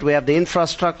climate, we have the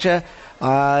infrastructure.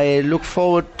 I look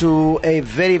forward to a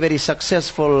very, very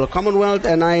successful Commonwealth,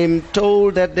 and I am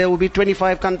told that there will be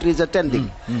 25 countries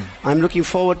attending. I'm looking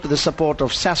forward to the support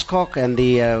of SASCOC and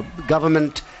the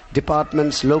government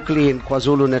departments locally in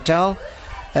KwaZulu-Natal.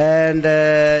 And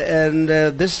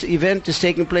this event is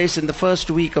taking place in the first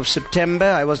week of September.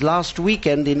 I was last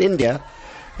weekend in India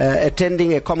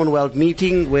attending a Commonwealth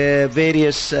meeting where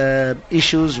various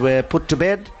issues were put to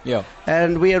bed. Yeah.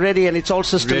 And we are ready, and it's all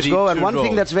systems go. And one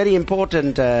thing that's very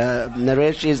important,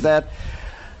 Naresh, is that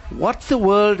what the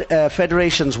world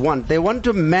federations want, they want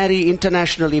to marry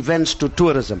international events to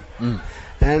tourism.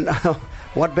 And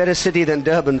what better city than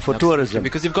Durban for tourism?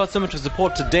 Because you've got so much to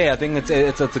support today. I think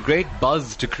it's a great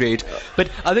buzz to create. But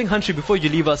I think, Hanshi, before you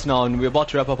leave us now, and we're about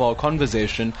to wrap up our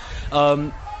conversation,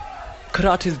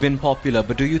 karate has been popular,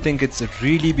 but do you think it's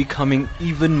really becoming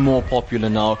even more popular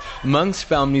now amongst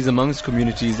families, amongst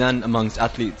communities, and amongst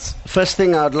athletes? First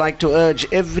thing, I would like to urge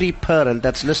every parent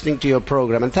that's listening to your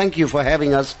program, and thank you for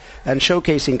having us and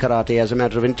showcasing karate as a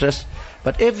matter of interest,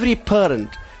 but every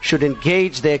parent should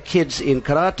engage their kids in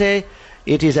karate.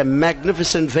 It is a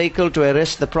magnificent vehicle to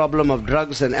arrest the problem of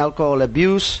drugs and alcohol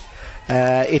abuse.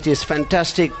 It is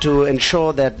fantastic to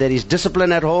ensure that there is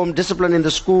discipline at home, discipline in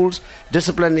the schools,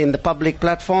 discipline in the public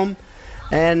platform.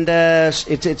 And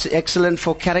it's excellent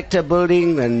for character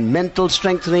building and mental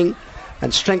strengthening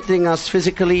and strengthening us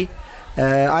physically.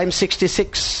 I'm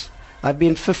 66. I've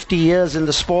been 50 years in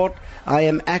the sport. I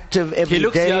am active every day. He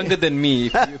looks younger than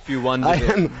me, if you wonder.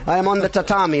 I am on the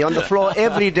tatami, on the floor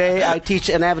every day. I teach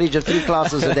an average of 3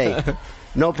 classes a day.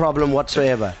 No problem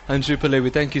whatsoever. Sonny Pillay, we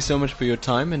thank you so much for your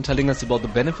time and telling us about the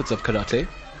benefits of karate.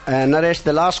 Naresh,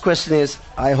 the last question is,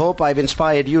 I hope I've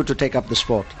inspired you to take up the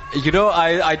sport. You know,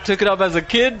 I took it up as a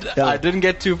kid. Yeah. I didn't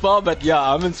get too far, but yeah,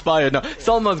 I'm inspired. Now,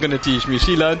 Salma's going to teach me.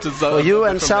 She learned to... For you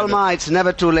and Salma, it's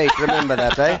never too late. Remember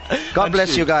that, eh? God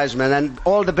bless you guys, man. And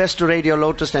all the best to Radio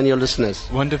Lotus and your listeners.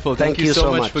 Wonderful. Thank you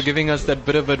so much for giving us that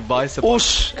bit of advice about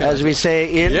Ush, as we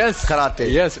say in karate.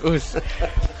 Yes, us.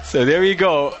 So there we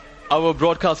go. Our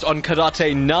broadcast on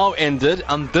karate now ended,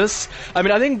 and this, I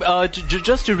mean, I think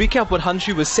just to recap what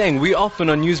Hanshi was saying, we often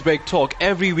on NewsbreaK Talk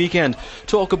every weekend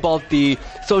talk about the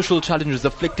social challenges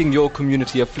afflicting your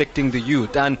community, afflicting the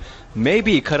youth, and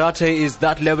maybe karate is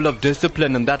that level of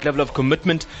discipline and that level of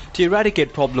commitment to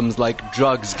eradicate problems like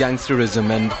drugs, gangsterism,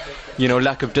 and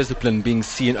lack of discipline being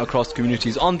seen across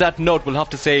communities. On that note, we'll have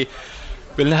to say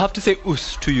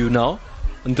us to you now.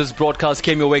 And this broadcast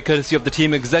came your way courtesy of the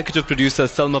team executive producer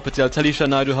Salma Patel, Talisha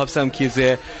Naidu, Hafsam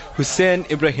Kize, Hussein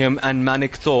Ibrahim and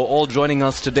Manik Thor, all joining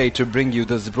us today to bring you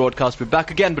this broadcast. We're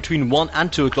back again between 1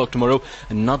 and 2 o'clock tomorrow.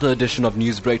 Another edition of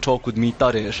NewsbreaK Talk with me,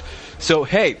 Taresh. So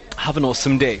hey, have an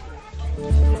awesome day.